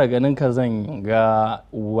na fara ganin ka zan ga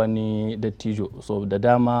wani dattijo so da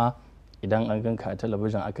dama idan an ganka a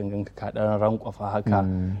talabijin akan ganka ka dan rankwafa haka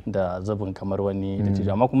da zabin kamar wani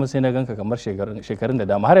dattijo amma kuma sai na ganka kamar shekarun da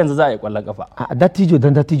dama har yanzu za a yi kwallon kafa. Dattijo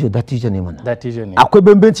dan dattijo ne mana. Dattijo ne. Akwai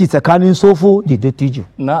bambanci tsakanin sofo da dattijo.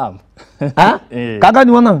 Na'am. Ka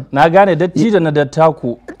gani wannan? Na gane dattijo na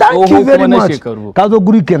dattaku. Thank you very much. Ka zo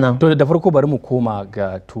guri kenan. To da farko bari mu koma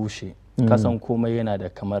ga tushe. Kasan komai yana da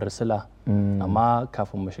kamar sila amma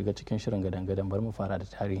kafin mu shiga cikin shirin gadan-gadan bari mu fara da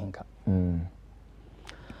tarihinka.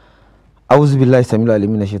 Auzu billahi samil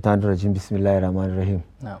alimin na shaitanir rajim bismillahir rahmanir rahim.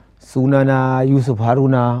 Sunana Yusuf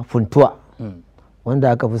Haruna Funtuwa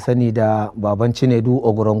wanda aka fi sani da Baban Cinedu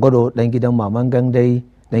Ogorongoro dan gidan Maman Gandai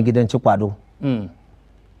dan gidan Cikwado.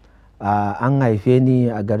 An haife ni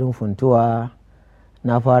a garin Funtuwa,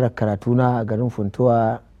 na fara karatuna a garin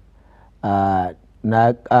Funtuwa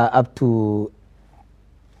na up to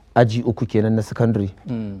aji 3 kenan na secondary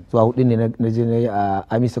zuwa 4 ne na je na yi a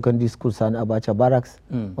Army Secondary School Sani Abacha Barracks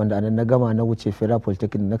wanda anan na gama na wuce Federal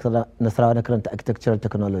Polytechnic Nasarawa na karanta Architectural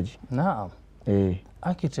Technology. Na'am.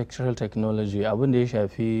 Architectural Technology abin da ya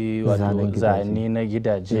shafi wato zane na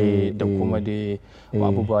gidaje da kuma da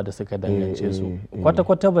abubuwa da suka dangance su.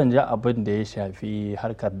 Kwata-kwata ban ji abin da ya shafi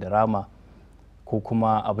harkar drama ko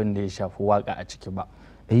kuma abin da ya shafi waka a ciki ba.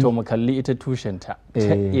 To mu kalli ita tushenta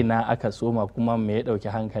ta ina aka soma kuma me ya dauki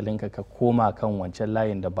hankalinka ka koma kan wancan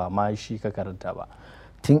layin da ba ma shi ka karanta ba.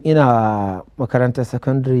 Tun ina makarantar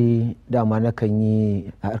secondary dama na kan yi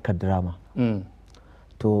a harkar drama.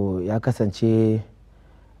 To ya kasance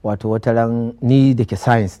wato wata ran ni da ke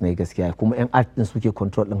science ne gaskiya kuma yan art din suke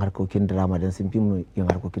control din harkokin drama dan sun fi mu yin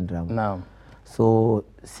harkokin drama. So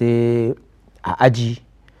sai a aji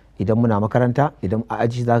idan muna makaranta idan a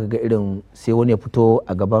aji zaka ga irin sai wani ya fito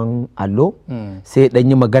a gaban allo sai dan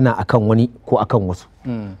yi magana akan wani ko akan wasu.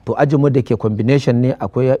 To ajin mu da ke combination ne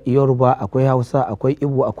akwai Yoruba akwai Hausa akwai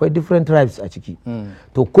Igbo akwai different tribes a ciki.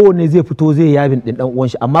 To kowanne zai fito zai yabin din dan uwan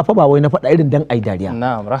shi amma fa ba wai na faɗa irin dan ai dariya.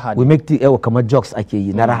 We make it kamar jokes ake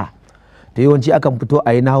yi na raha. To yawanci akan fito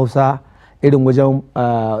a yi na Hausa irin wajen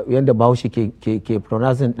yanda Bahaushe ke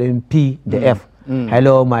pronouncing din P da F.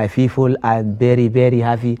 Hello my people, I'm very very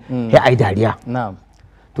happy. He ai dariya.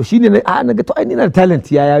 To shine na ga to ai ni na talent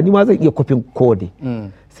yaya ni ma zan iya copying code.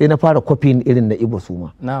 Sai na fara copying irin na Igbo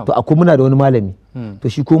suma. To akwai muna da wani malami. To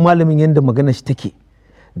shi ko malamin yanda magana shi take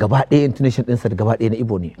gaba ɗaya intonation ɗinsa da gaba ɗaya na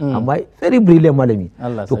Igbo ne. Amma very brilliant malami.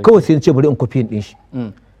 To kawai sai na ce bari in copying din shi.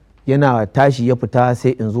 Yana tashi ya fita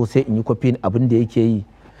sai in zo sai in yi copying abin da yake yi.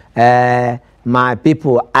 My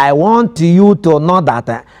people, I want you to know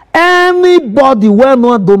that anybody will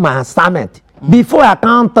not do my assignment before I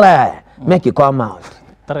can try, make it come out.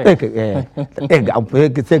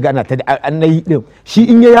 Sai gana ta annayi din shi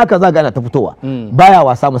in yayi haka za gana ta fitowa baya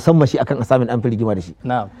wasa musamman shi akan assignment an fi rigima da shi.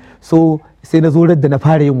 So sai na zo da na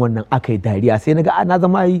fara yin wannan akai dariya sai na ga na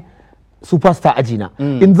zama yi superstar ajina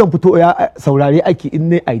in zan fito ya saurare ake in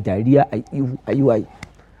ne ai dariya ai ihu ai wai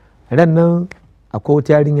ran nan akwai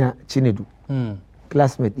wata yarinya Cinedu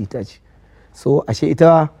classmate ita ce so ashe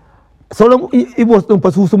ita sauran Igbos din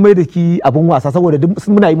fa su sun mai da ki abun wasa saboda duk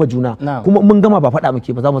muna yi ma juna kuma mun gama ba faɗa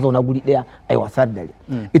muke ba za mu zauna guri ɗaya ai wasa da dare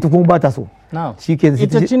ita kuma ba ta so shikenan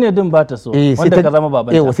ita Cinedun ba ta so wanda ka zama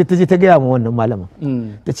babanta sai ta je ta gaya ma wannan malamin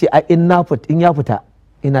ta ce in ya fita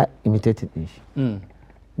ina imitating din shi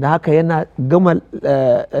da haka yana gama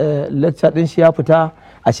lecture din shi ya fita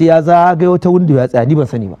ashe ya zagayo ta window ya tsaya ni ban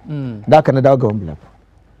sani ba da haka na dawo gaban black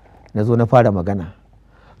na zo na fara magana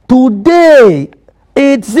today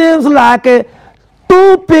it seems like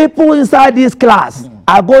 2 people inside this class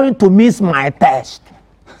are going to miss my test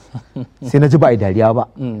sai na ji ba a dariya ba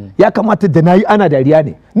ya kamata da na yi ana dariya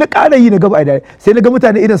ne na ƙara yi na gaba a dariya sai na ga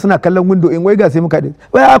mutane idan suna kallon window in wai ga sai muka din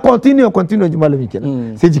wai continue ji malami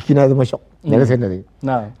kenan sai jiki na zama shock na rasa na dai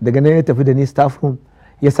daga nan ya tafi da ni staff room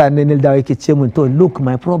ya sa ni dawo yake ce mun to look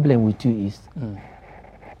my problem with you is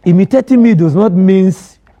imitating me does not mean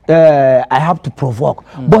I have to provoke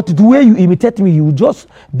but the way you imitate me you just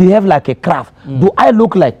behave like a craft do I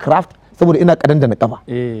look like craft saboda ina kadan da na kafa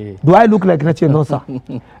do I look like na ce no sir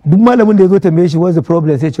duk malamin da ya zo tambaye shi what's the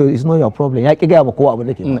problem sai ce it's not your problem ya ki gaya ma kowa abin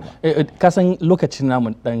da ke ka san lokacin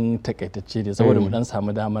namu dan takaitacce ne saboda mu dan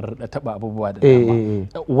samu damar taba abubuwa da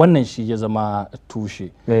dama wannan shi ya zama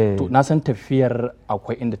tushe to na san tafiyar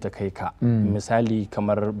akwai inda ta kai ka misali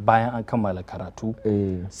kamar bayan an kammala karatu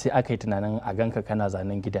sai aka yi tunanin a ganka kana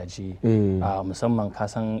zanen gidaje musamman ka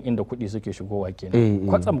san inda kuɗi suke shigowa kenan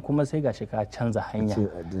kwatsam kuma sai gashi ka canza hanya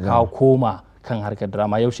ka koma kan harkar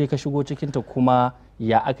drama yaushe ka shigo cikinta kuma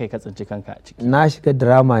ya aka yi ka tsinci kanka a ciki na shiga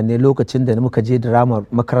drama ne lokacin da muka je drama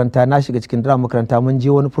makaranta na shiga cikin drama makaranta mun je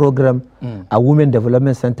wani program a Women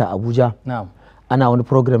Development Center Abuja ana wani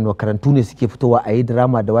program da makarantu ne suke fitowa a yi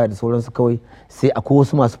drama da waya da sauransu kawai sai akwai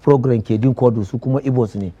wasu masu program ke din kodu su kuma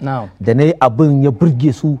Igbos ne da na yi abin ya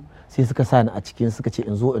burge su sai suka sa ni a cikin suka ce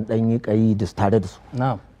in zo in dan yi kayi da tare da su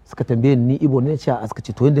suka tambaye ni Igbo ne ce a suka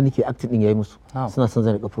ce to yanda nake acting din yayi musu suna son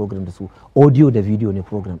zan rika program da su audio da video ne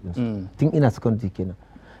program din su tun ina secondary kenan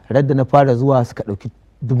radda na fara zuwa suka dauki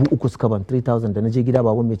 3,000 suka ban 3,000 da na je gida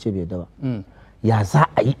baban mai ce bai yadda ba ya za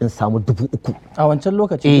a yi in samu 3,000 a wancan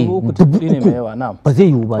lokaci 3,000 ne mai yawa na'am ba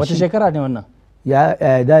zai yiwu ba wata shekara ne wannan ya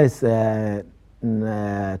that is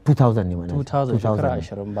 2000 ne mana 2000 shekara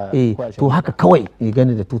 20 ba to haka kawai ya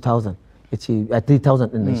gani da 2000 ya ce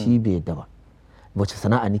 3000 din nan shi bai yadda ba wace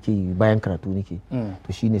sana'a nake yi bayan karatu nake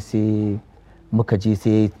to shine sai muka je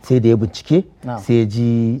sai da ya bincike sai ya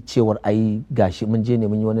ji cewar ai gashi mun je ne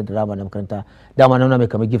mun yi wani drama na makaranta dama na mai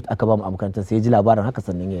kamar gift aka ba mu a makaranta sai ya ji labarin haka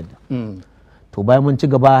sannan ya yadda to bayan mun ci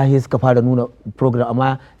gaba sai suka fara nuna program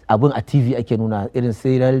amma abin a TV ake nuna irin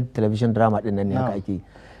serial television drama din nan ne haka ake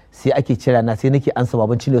sai ake cira na sai nake ansa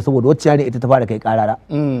baban Cinedu saboda wacce yare ita ta fara kai karara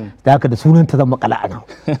da haka da sunan ta zan makala ana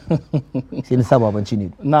sai na sa baban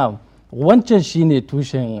Cinedu. Na'am, wancan shine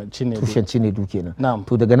tushen Cinedu kenan.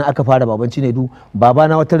 To daga nan aka fara baban Cinedu. Baba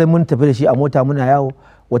na wata ran mun tafi da shi a mota muna yawo,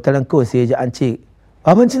 wata ran kawai sai ya ji an ce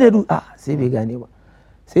baban Cinedu, sai bai gane ba,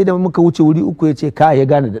 sai da muka wuce wuri uku ya ce kai, ya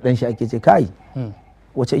gane da dan shi ake ce kai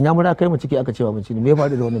wace in ya mura kai mu ciki aka ce baban Cinedu, me ya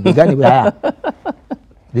faru da wannan bai gane ba yaya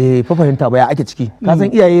bai fa fahimta ba ya ake ciki, ka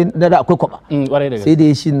san iyaye na da akwai kwaba sai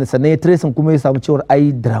da shi sannan ya tracing kuma ya samu cewar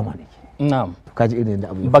ai drama ne. Na'am, kaji irin da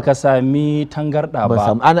abu baka sami tangarda ba.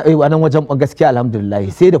 samu ana nan wajen gaskiya alhamdulillah.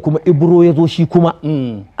 Sai da kuma Ibro ya zo shi kuma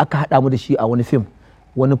aka hada mu da shi a wani film,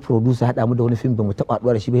 wani producer hada mu da wani film da mu taba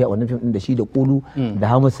haduwa da shi ba, wannan film din da shi da Kulu da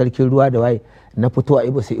Hamad Sarkin Ruwa da Waye na fito a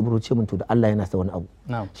Ibro sai Ibro ce min to da Allah yana sa wani abu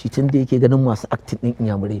shi tun da yake ganin masu acting din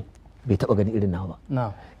inyamurai bai taba gani irin nawa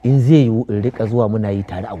ba, in zai yiwu in rika zuwa muna yi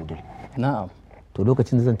tare a Wudil. To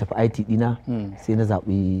lokacin da zan tafi IT dina sai na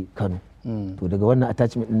zabi Kano. To daga wannan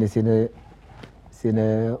attachment din sai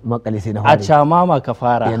na makale sai na fara. A Chamama ka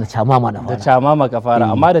fara. Da Chamama ka fara,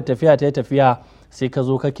 amma da tafiya ta tafiya sai ka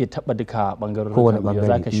zo kake taba duka bangarorin biyu,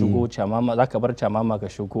 zaka shigo Chamama, zaka bar Chamama ka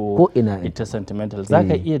shigo ko ina ita sentimental.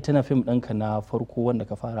 Zaka iya tuna film ɗinka na farko wanda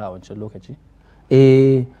ka fara a wancan lokaci?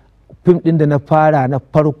 Film ɗin da na fara na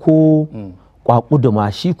farko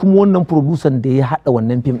Kwakuduma, shi kuma wannan producer da ya hada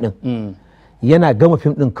wannan film ɗin yana gama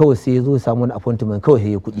fim din kawai sai ya zo samu wani appointment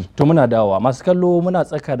kawai ya kuɗi. To muna dawowa masu kallo, muna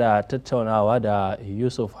tsaka da tattaunawa da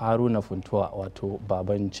Yusuf Haruna Funtuwa wato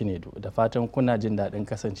baban Cinedu, da fatan kuna jin daɗin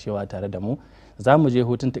kasancewa tare da mu. Za mu je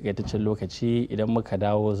hutun takaitaccen lokaci, idan muka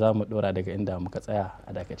dawo za mu ɗora daga inda muka tsaya,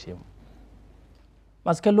 a dakace mu.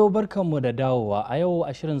 Masu kallo barkanmu da dawowa, a yau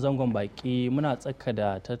a shirin zangon baki muna tsaka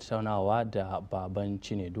da tattaunawa da baban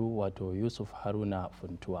Cinedu wato Yusuf Haruna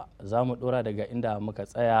Funtuwa. Za mu ɗora daga inda muka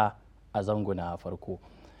tsaya a zanguna farko.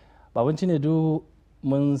 Baban Cinedu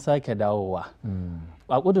mun sake dawowa.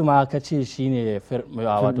 Kwakuduma ka ce shine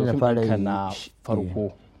wato fim na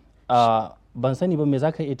farko. Ban sani ba me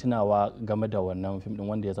zaka iya tunawa game da wannan fim din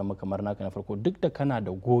wanda ya zama kamar naka na farko, duk da kana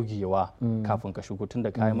da gogewa kafin ka shigo, tun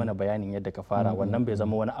da ka yi mana bayanin yadda ka fara, wannan bai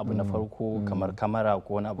zama wani abu na farko kamar kamera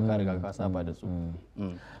ko wani abu ka riga ka saba da su.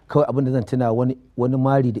 Kawai abin da zan tuna wani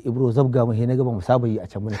mari da Ibro zabga mu na gaba mu saba yi a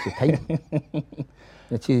can mun ce kai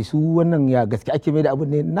na ce su wannan ya gaske ake mai da abin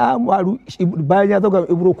ne na maru, bayan ya zaga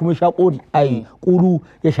Ibro kuma shaƙo ni ai Kulu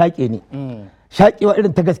ya shaƙe ni shaƙewa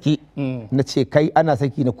irin ta gaske. Na ce kai ana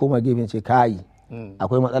saki na koma gefe ce kai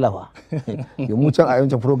akwai matsala fa ya mu can a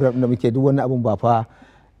yawancin program da muke duk wani abin ba fa,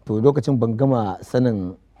 to lokacin ban gama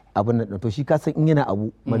sanin abin nan, to shi ka san in yana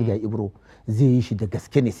abu marigayi Ibro zai yi shi da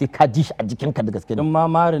gaske ne, sai ka ji shi a jikinka da gaske ne. In ma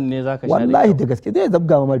marin ne zaka sha wallahi da gaske zai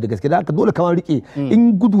zabga ma da gaske, da haka dole kamar rike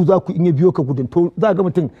in gudu za ku in ya biyo ka gudun to za ga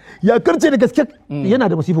mutum ya karce da gaske, yana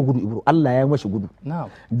da masifar gudu Ibro, Allah ya mashi gudu.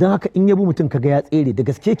 Don haka in ya bi mutum kaga ya tsere da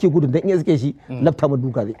gaske ke gudun, dan in ya suke shi lafta ma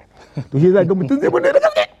duka zai, to shi za ga mutum zai bude da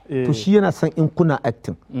gaske. To shi yana son in kuna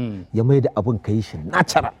acting ya mai da abun ka yi shi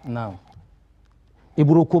natural.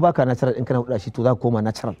 Ibro ko baka natural in kana huda shi to za ka koma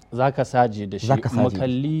natural, zaka saje da shi. Mu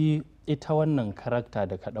kalli ita wannan karakta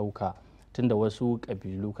da ka dauka, tunda wasu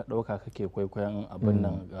kabilu ka dauka kake kwaikwayon abin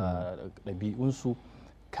nan ɗabi'unsu,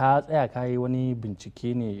 ka tsaya ka yi wani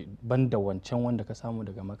bincike ne banda wancan wanda ka samu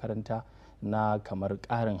daga makaranta na kamar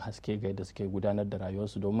ƙarin haske ga yadda suke gudanar da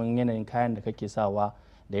rayuwarsu, domin yanayin kayan da kake sawa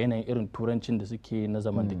da yanayin irin turancin da suke na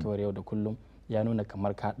zamantakewar yau da kullum ya nuna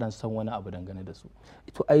kamar ka dan san wani abu dangane da su.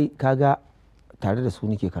 To ai kaga tare da su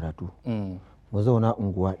nake karatu, mu zauna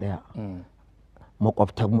unguwa daya,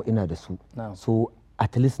 makwabtanmu ina da su, so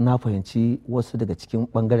at least na fahimci wasu daga cikin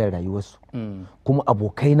bangaren rayuwarsu. Kuma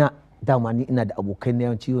abokaina dama ni ina da abokai na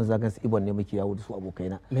yawanci yawan zagan su Ibon ne muke yawo da su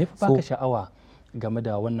abokaina. Me yafi baka sha'awa game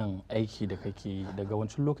da wannan aiki da kake yi daga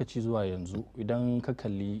wancan lokaci zuwa yanzu, idan ka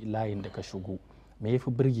kalli layin da ka shigo, me yafi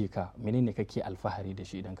burge ka, menene kake alfahari da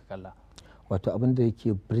shi idan ka kalla? Wato abin da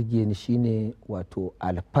yake burge ni shine wato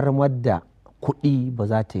alfarmar da kuɗi ba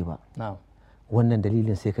za ta yi ba. Wannan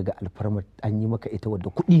dalilin sai ka ga alfarmar an yi maka ita wadda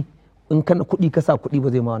kuɗi, in kana kuɗi ka sa kuɗi ba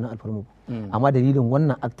zai ma wannan alfarmar ba, amma dalilin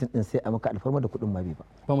wannan acting din sai a maka alfarmar da kuɗin ma bai ba.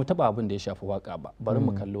 Ba mu taba abin da ya shafi waka ba, bari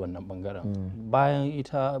mu kalli wannan bangaren.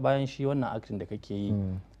 Bayan shi wannan acting da kake yi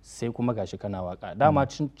sai kuma gashi kana waka, dama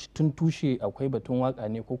tun tushe akwai batun waka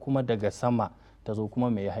ne ko kuma daga sama ta zo kuma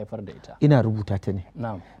me ya haifar da ita? Ina rubuta ta ne.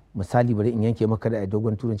 Na'am. Misali bari in yanke maka da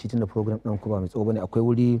dogon turanci tunda program ɗin ku ba mai tsawo bane. Akwai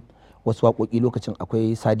wuri wasu waƙoƙi lokacin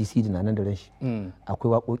akwai Sadi Sidi na nan da ran shi.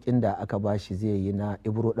 Akwai waƙoƙin da aka ba shi zai yi na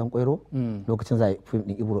Ibro Dan Kwairo lokacin za a yi fim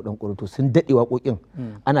ɗin Ibro Dan Kwairo to sun daɗe waƙoƙin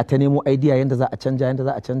ana ta nemo idea yanda za a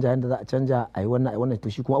canja a yi wannan to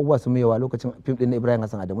shi kuma abubuwa sun yawa lokacin fim ɗin na Ibrahim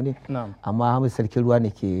Hassan Adamu ne amma Hamisu Sarkin Ruwa ne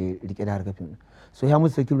ke rike da harkar fim ɗin. So ya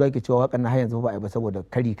Hamisu Sarkin Ruwa ke cewa waƙar na har yanzu ba a yi ba saboda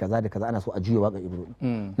kari kaza da kaza ana so a juya waƙar Ibro.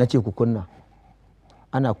 Na ce ku kunna.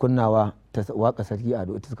 Ana kunnawa ta waka Sarki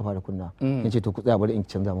Ado ita suka fara kunna. Nace to ku tsaya bari in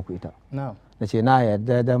canza muku ita. Nace na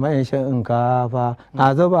yadda da mai shinkafa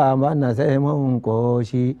a zuba mana sai mun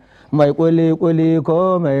koshi mai kuli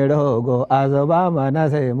ko mai rogo a zuba mana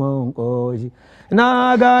sai mun koshi.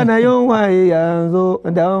 Na gane yunwa yanzu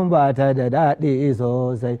don ba ta da daɗi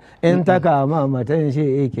sosai in ta kama mutum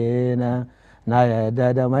shi kenan. Na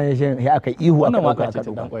yadda da mai shin sai aka ihu aka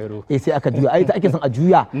ɗauka sai aka juya ai ta ake son a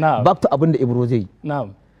juya back to abin da Ibro zai yi.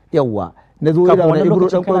 Yawwa na zo da wani Ibro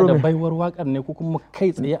Dan Kwairo da baiwar wakar ne ko kuma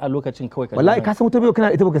kai tsaye a lokacin kawai ka wallahi ka san wata bai kana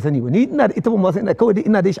da ita baka sani ba ni ina da ita ban ma san ina kawai dai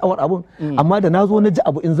ina da sha'awar abun amma da na zo na ji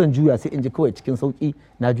abu in zan juya sai in ji kawai cikin sauki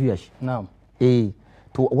na juya shi.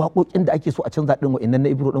 To waƙoƙin da ake so a canza din wa'annan na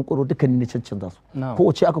Ibro Dan Kwairo dukkan ne canza su ko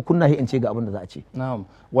wace aka kunna sai in ce ga abin da za a ce.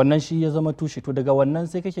 Wannan shi ya zama tushe to daga wannan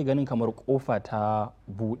sai kake ganin kamar kofa ta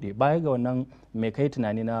bude baya ga wannan me kai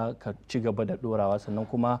tunani na ka ci gaba da dorawa sannan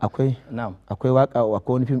kuma akwai waka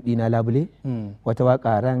akwai wani fim ɗina Labule wata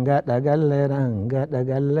waka ranga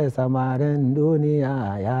dagalle samarin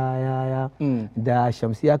duniya ya da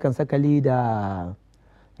Shamsiya kan sakali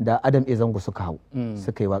da Adam Ezango suka hau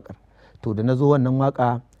suka yi wakar. To da na zo wannan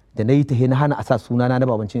waka da na yi ta na hana a sa sunana na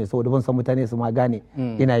babanci ne saboda ban san mutane su ma gane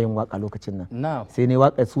ina yin waka lokacin nan sai ne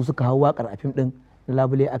waka su suka hau wakar a fim din na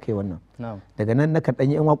Labule aka yi wannan daga nan nakan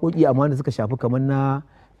ɗanyi yan waƙoƙi amma da suka shafi kamar na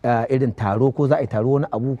irin taro ko za a yi taro wani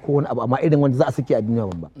abu ko wani abu amma irin wanda za a saki a duniya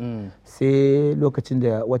ban ba sai lokacin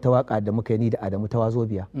da wata waka da muka yi ni da Adamu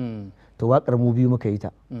Tawazobiya to wakar mu biyu muka yi ta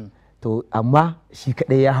to amma shi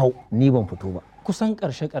kadai ya hau ni ban fito ba. Kusan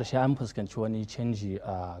karshe an fuskanci wani canji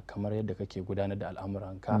a kamar yadda kake gudanar da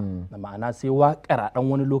al'amuranka na ma'ana sai waƙar a ɗan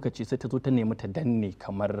wani lokaci sai ta zo ta nemi ta danne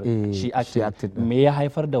kamar shi acting me ya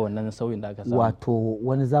haifar da wannan sauyin da aka samu? Wato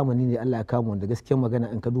wani zamani ne Allah ya kama wanda gaskiyar magana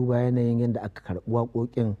in ka duba yanayin yadda aka karɓi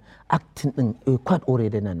waƙoƙin acting din quite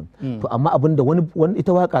already nan to amma abin da wani ita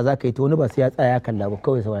waka za ka yi ta wani ba sai ya tsaya ya kalla ba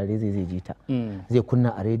kawai saurare zai ji ta zai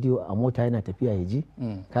kunna a rediyo a mota yana tafiya ya ji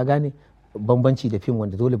ka gane bambanci da fim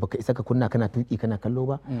wanda dole baka isa ka kunna kana tuki kana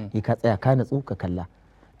kallo ba ka tsaya ka natsu ka kalla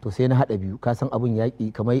to sai na hada biyu ka san abun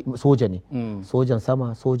yaƙi kamar soja ne sojan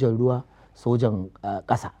sama sojan ruwa sojan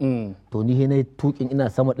ƙasa to ni he na tukin ina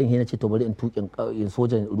sama din he na ce to bari in tukin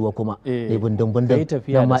sojan ruwa kuma ne bundun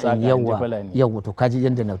nan ma in yawa to kaji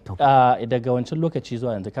yanda na to daga wancan lokaci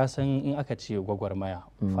zuwa yanzu ka san in aka ce gwagwarmaya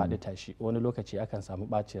faɗi tashi wani lokaci akan samu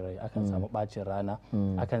ɓacin rai akan samu ɓacin rana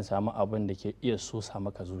akan samu abin da ke iya sosa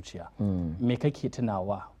maka zuciya me kake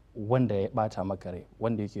tunawa wanda ya ɓata maka rai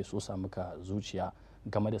wanda yake sosa maka zuciya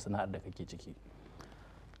game da sana'ar da kake ciki?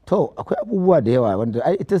 To akwai abubuwa da yawa wanda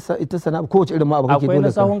ai ita sana'a kowace irin ma abu kake dole akwai na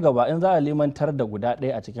sahun gaba in za a limantar da guda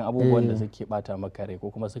ɗaya a cikin abubuwan da suke bata maka rai ko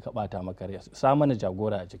kuma suka bata maka rai sa mana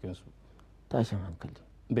jagora a cikin su. Tashin hankali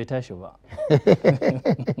bai tashi ba.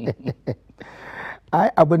 Ai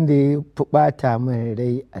abin da ya fi bata min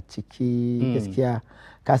rai a ciki gaskiya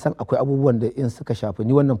ka san akwai abubuwan da in suka shafi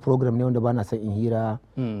ni wannan program ne wanda ba na son in hira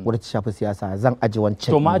wadda ta shafi siyasa zan aje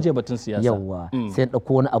wancan to ma aje batun siyasa yawa sai in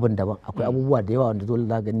dauko wani abin daban akwai abubuwa da yawa wanda dole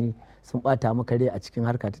za gani sun bata maka rai a cikin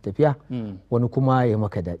harka ta tafiya wani kuma ya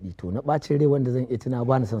maka daɗi to na bacin rai wanda zan iya tuna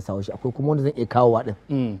ba na son sawo shi akwai kuma wanda zan iya kawowa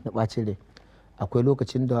din na bacin rai akwai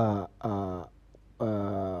lokacin da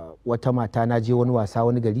wata mata na je wani wasa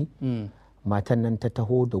wani gari matan nan ta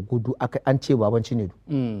taho da gudu an ce baban Cinedu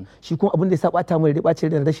shi kuma abin da ya sa bata mai riba ce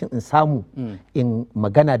da rashin in samu in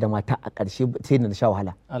magana da mata a ƙarshe sai na sha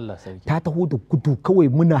wahala Allah sarki ta taho da gudu kawai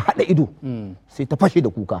muna hada ido sai ta fashe da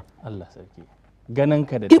kuka Allah sarki ganin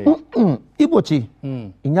ka da ta Ibo ce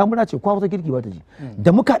in ya mura ce kwa wata kirki ba ta ji da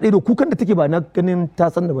muka haɗe da kukan da take ba na ganin ta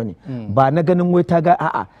san da bane ba na ganin wai ta ga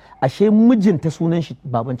a'a ashe mijinta sunan shi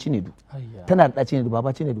baban Cinedu tana da Cinedu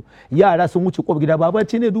baba Cinedu yara sun wuce kob gida baba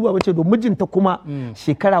Cinedu mijinta kuma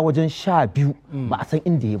shekara wajen 12 ba a san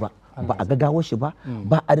inda ya ba ba a ga gawar shi ba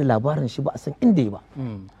ba a da labarin shi ba a san inda ya ba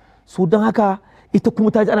su don haka ita kuma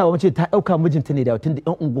ta ji ana mace ta dauka mijinta ne da tun da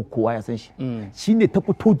yan ungu kowa ya san shi shine ta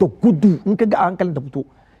fito da gudu in ka ga a hankalin ta fito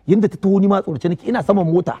yanda ta taho ni ma tsorace nake ina saman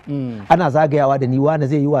mota ana zagayawa da ni wani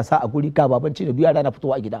zai yi wasa a guri ka baban Cinedu yara na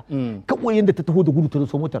fitowa a gida kawai yanda ta taho da gudu ta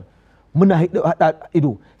zo motar muna hada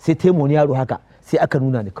ido sai taimoni yaro haka sai aka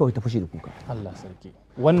nuna ni kawai ta fashe da kuka. Allah sarki.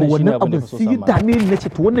 Wannan abin sai dame ni nace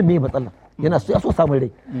to wannan me matsala yana so ya so samun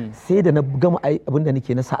rai sai da na gama abin da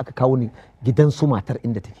nake na sa aka kawo ni gidan su matar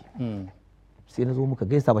inda take. Sai na zo muka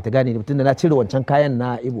gaisa bata gane ni tunda na cire wancan kayan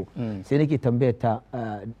na Ibo sai nake tambayar ta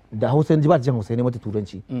da Hausa ji ba ta jin Hausa ne mata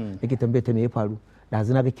turanci nake tambayar ta me ya faru da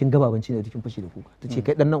zina ga kin ga babanci ne kin fashe da kuka tace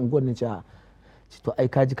kai dan nan unguwar ne ce to ai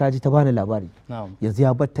kaji ta bani labari yanzu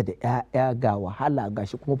ya batta da ƴaƴa ga wahala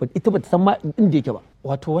gashi kuma ita bata san ma inda yake ba.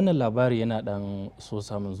 Wato wannan labari yana dan so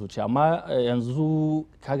samun zuciya amma yanzu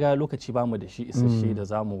kaga lokaci bamu da shi isasshe da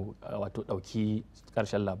zamu wato dauki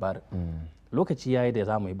karshen labarin. Lokaci yayi da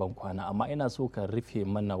zamu yi ban kwana amma ina so ka rufe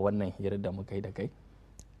mana wannan hirar da muka yi da kai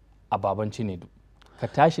a babanci ne ka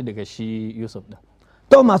tashi daga shi Yusuf din.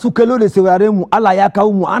 To masu kallo da saurare mu Allah ya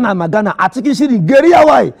kawo mu ana magana a cikin shirin gari ya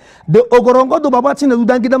waye da ogorongo da babaci ne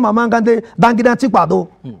dan gidan mama gande dan gidan Cikpado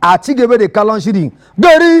a ci gaba da kallon shirin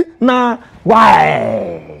gari na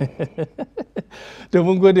waye. To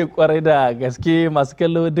mun gode kwarai da gaske masu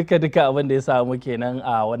kallo duka abin da ya samu kenan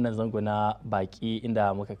a wannan zango na baki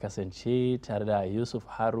inda muka kasance tare da Yusuf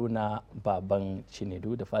Haruna baban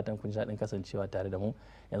Cinedu da fatan kun ji daɗin kasancewa tare da mu.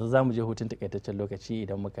 Yanzu za mu je hutun takaitaccen lokaci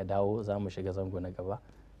idan muka dawo za mu shiga zango na gaba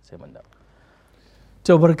sai mun dawo.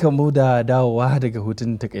 To barkanmu da dawowa daga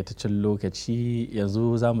hutun takaitaccen lokaci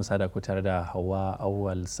yanzu za mu sada ku tare da Hauwa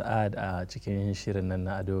Awwal Sa'ad a cikin shirin nan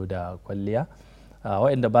na ado da kwalliya.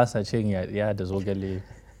 Waɗanda ba sa cin yaɗiya da zogale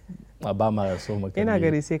ba ma so mu kalli. Ina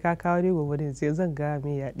gari sai ka kawo ne gobe sai zan ga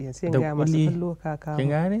me yaɗiya sai ga masu kallo ka kawo. Kin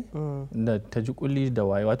gane? Da ta ji kulli da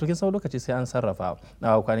waye wato kin san lokaci sai an sarrafa.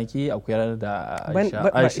 Kwanaki akwai da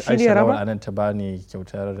Aisha Rawal anan ta bani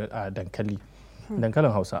kyautar dankali.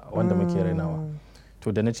 Dankalin Hausa wanda muke rainawa.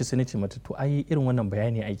 To da na ci sai nace mata to ai irin wannan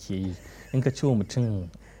bayani ake yi in ka ce wa mutum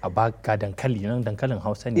a baka dankali nan dankalin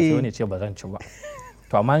Hausa ne sai wani ce ba zan ci ba.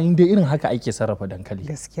 To amma in dai irin haka ake sarrafa dankali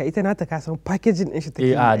gaskiya ita na ta kasan packaging din shi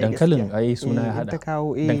take dankalin ai suna ya hada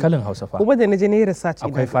dankalin Hausa fa kuma da naje ne research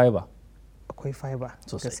akwai fiber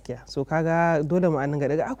gaskiya so kaga dole mu anan ga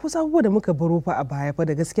daga kusa abubuwa da muka baro fa a baya fa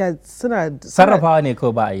da gaskiya suna sarrafawa ne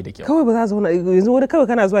kawai ba a yi da kyau kawai ba za zo yanzu wani kawai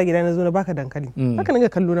kana zuwa gida na zo na baka dankali haka nan ga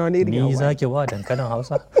kallo na wani irin ni zake ba dankalin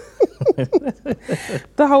Hausa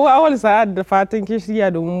ta Hauwa Awwal Sa'ad da fatan kin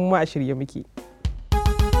shirya domin mu a shirye muke.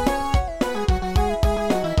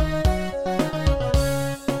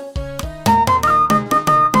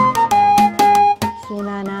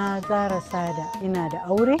 Zara Sada ina da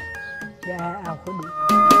aure da 'ya'ya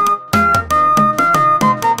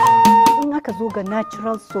 4. In aka zo ga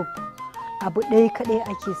natural soap abu ɗaya kaɗai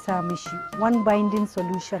ake sa mishi one binding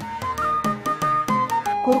solution.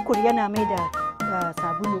 Kurkur yana mai da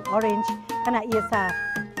sabulu orange kana iya sa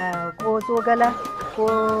ko zogala ko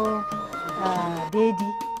bedi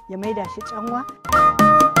ya mai da shi canwa.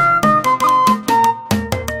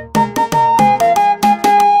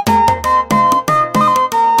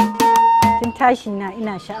 Tashi na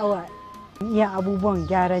ina sha'awa iya abubuwan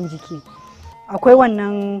gyaran jiki akwai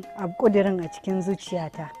wannan kudirin a cikin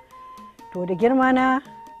zuciyata to da girma na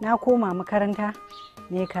koma makaranta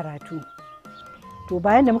ne karatu to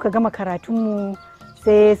bayan da muka gama karatunmu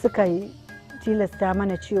sai suka tilasta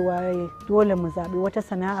mana cewa dole mu zaɓi wata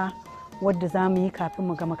sana'a wadda za mu yi kafin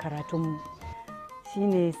mu gama karatunmu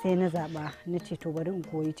shine sai na zaɓa na ce to bari in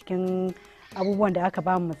koyi cikin abubuwan da aka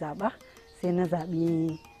ba mu zaɓa sai na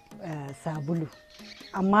zaɓi sabulu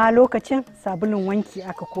amma lokacin sabulun wanki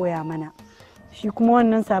aka koya mana shi kuma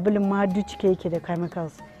wannan sabulun ma duk cike yake da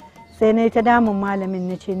chemicals sai na yi ta damun malamin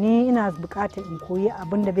na ce ni ina bukatar in koyi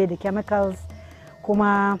abin da bai da chemicals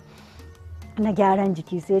kuma na gyaran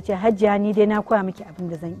jiki sai ce hajiya ni dai na koya miki abin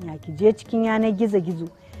da zan iya ki je cikin yanar gizo-gizo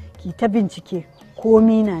ki ta bincike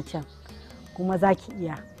komi na can kuma za ki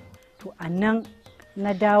iya to annan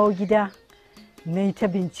na dawo gida na yi ta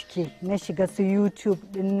bincike na shiga su YouTube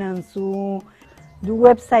dinnan su duk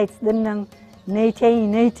websites dinnan na yi ta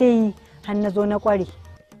yi har na zo na kware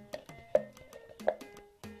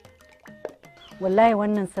wallahi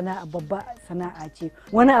wannan sana'a babba sana'a ce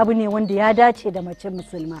wani abu ne wanda ya dace da mace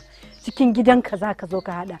musulma cikin gidanka za ka zo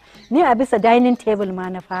ka hada ni a bisa dining table ma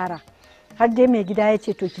na fara har dai mai gida ya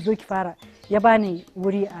ce to ki zo ki fara ya bani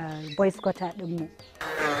wuri a boys quarter dinmu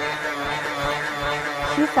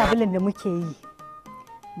shi sabulin da muke yi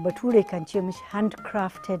bature kan ce mishi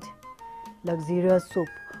handcrafted luxurious soap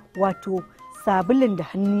wato sabulin da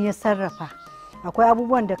hannu ya sarrafa akwai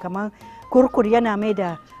abubuwan da kamar kurkur yana mai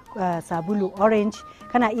da sabulu orange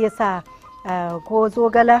kana iya sa ko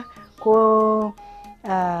zogala ko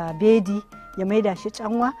bedi ya mai da shi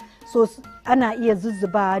canwa so ana iya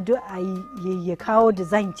zuzzuba duk a ya kawo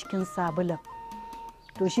design cikin sabulin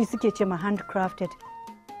to shi suke ce ma handcrafted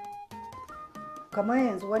kamar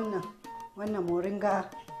yanzu wannan moringa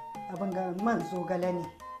abin ga man zogale ne.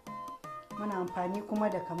 Muna amfani kuma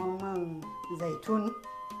da kamar man zaitun,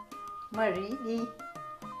 man riɗi.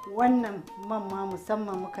 Wannan man ma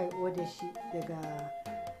musamman muka yi oda shi daga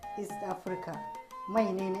East Africa.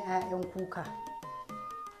 Mai ne na 'ya'yan kuka,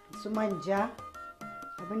 su manja,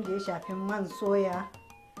 abin da ya shafi man soya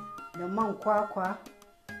da man kwakwa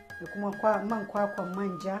da kuma man kwakwan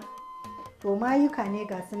manja. To mayuka ne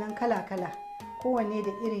ga sunan kala-kala, kowanne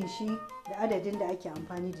da irin shi da adadin da ake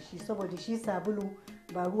amfani da shi, saboda shi sabulu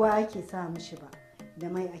ba ruwa ake sa mishi ba, da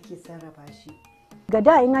mai ake sarrafa shi. Ga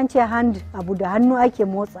da in an ce hand abu da hannu ake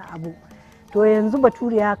motsa abu, to yanzu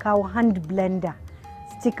bature ya kawo hand blender,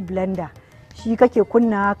 stick blender. Shi kake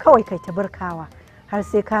kunnawa kawai kai ta barkawa har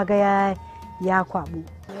sai ka ga ya kwabu.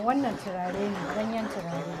 Wannan turare ne, ganyen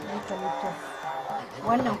turare eucalyptus.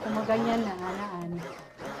 Wannan kuma ganyen na'ana ne.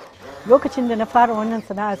 Lokacin da na fara wannan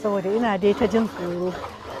sana'a, saboda ina dai ta jin tsoro,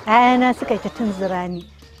 'ya'yana suka yi ta tunzura ni,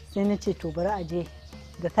 sai na ce to bari a je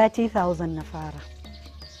da 30,000 na fara.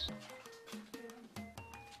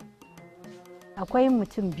 Akwai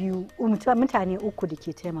mutane uku da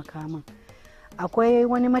ke taimaka min. Akwai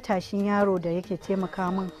wani matashin yaro da yake taimaka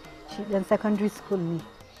min, shi dan secondary school ne.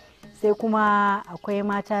 Sai kuma akwai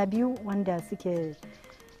mata biyu wanda suke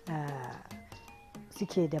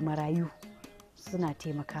da marayu, suna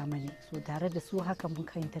taimaka mani. So tare da su haka mun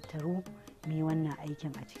kan tattaru mu yi wannan aikin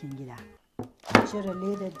a cikin gida. Cire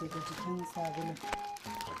ledar daga jikin sabulun.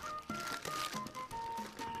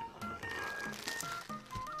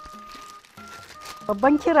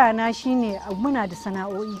 Babban kirana shine muna da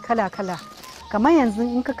sana'o'i kala-kala. Kamar yanzu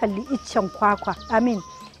in ka kalli iccen kwakwa,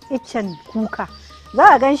 iccen kuka, za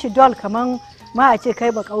a gan shi dol kamar ma a ce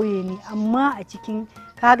kai ba ƙauye ne, amma a cikin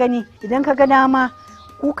ka gani idan ka ga dama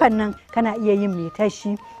kukan nan kana iya yin mai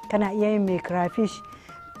tashi, kana iya yin mai crayfish,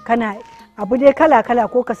 kana abu dai kala-kala,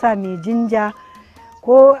 ko ka sa mai jinja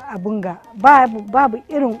ko abun ga babu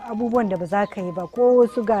irin abubuwan da ba za ka yi ba, ko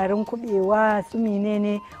su garin kubewa su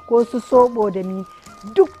menene ko su sobo da mi,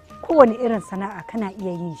 duk kowane irin sana'a kana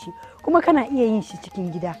iya yin shi, kuma kana iya yin shi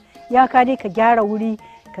cikin gida. Ya ka dai ka gyara wuri,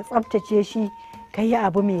 ka tsaftace shi, ka yi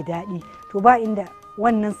abu mai daɗi, to ba inda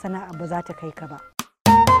wannan sana'a ba za ta kai ka ba.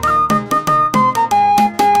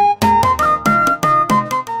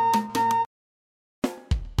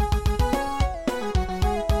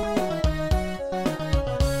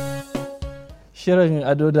 Shirin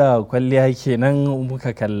ado da kwalliya kenan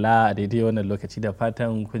muka kalla a daidai wannan lokaci, da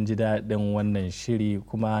fatan kun ji daɗin wannan shiri.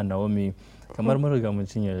 Kuma Naomi, kamar mun riga mun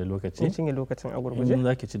cinye lokaci. Mun cinye lokacin a gurguje. Mun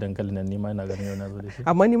zaki ci dankalin nan, nima ina ganin yau na zo da shi.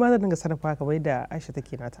 Amma ni ma zan dinga sarrafa kamar da Aisha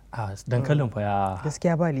take nata. Dankalin fa ya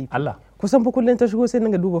gaskiya ba lifi. Allah. Kusan fa kullun ta shigo sai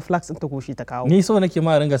dinga duba flax ɗin ta koshi ta kawo. Ni so nake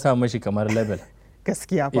ma ringa sa mashi kamar label.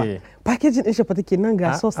 Gaskiya ba. Packaging din shi fa take nan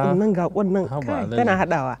ga sauce din nan ga wannan tana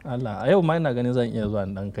hadawa. Allah, a yau ma ina ganin zan iya zuwa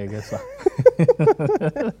dan kai gaisuwa.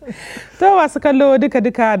 To masu kallo duka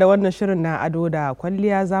da wannan shirin na ado da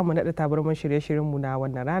kwalliya za mu naɗa tabarman shirye-shiryen mu na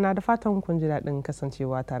wannan rana. Da fatan kun ji daɗin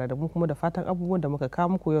kasancewa tare da mu, kuma da fatan abubuwan da muka kawo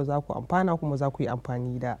muku yau za ku amfana kuma za ku yi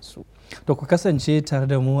amfani da su. To ku kasance tare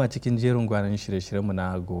da mu a cikin jerin gwanon shirye-shiryen mu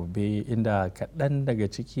na gobe, inda kaɗan daga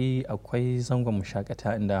ciki akwai zangon mu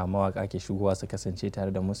shakata inda mawaka ke shigowa su kasance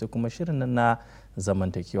tare da mu, sai kuma shirin nan na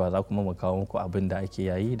zamantakewa za kuma mu kawo muku abin da ake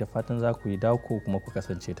yayi. Da fatan za ku yi dako kuma ku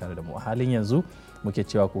kasance tare da mu. A halin yanzu muke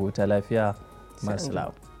cewa ku huta lafiya. Masu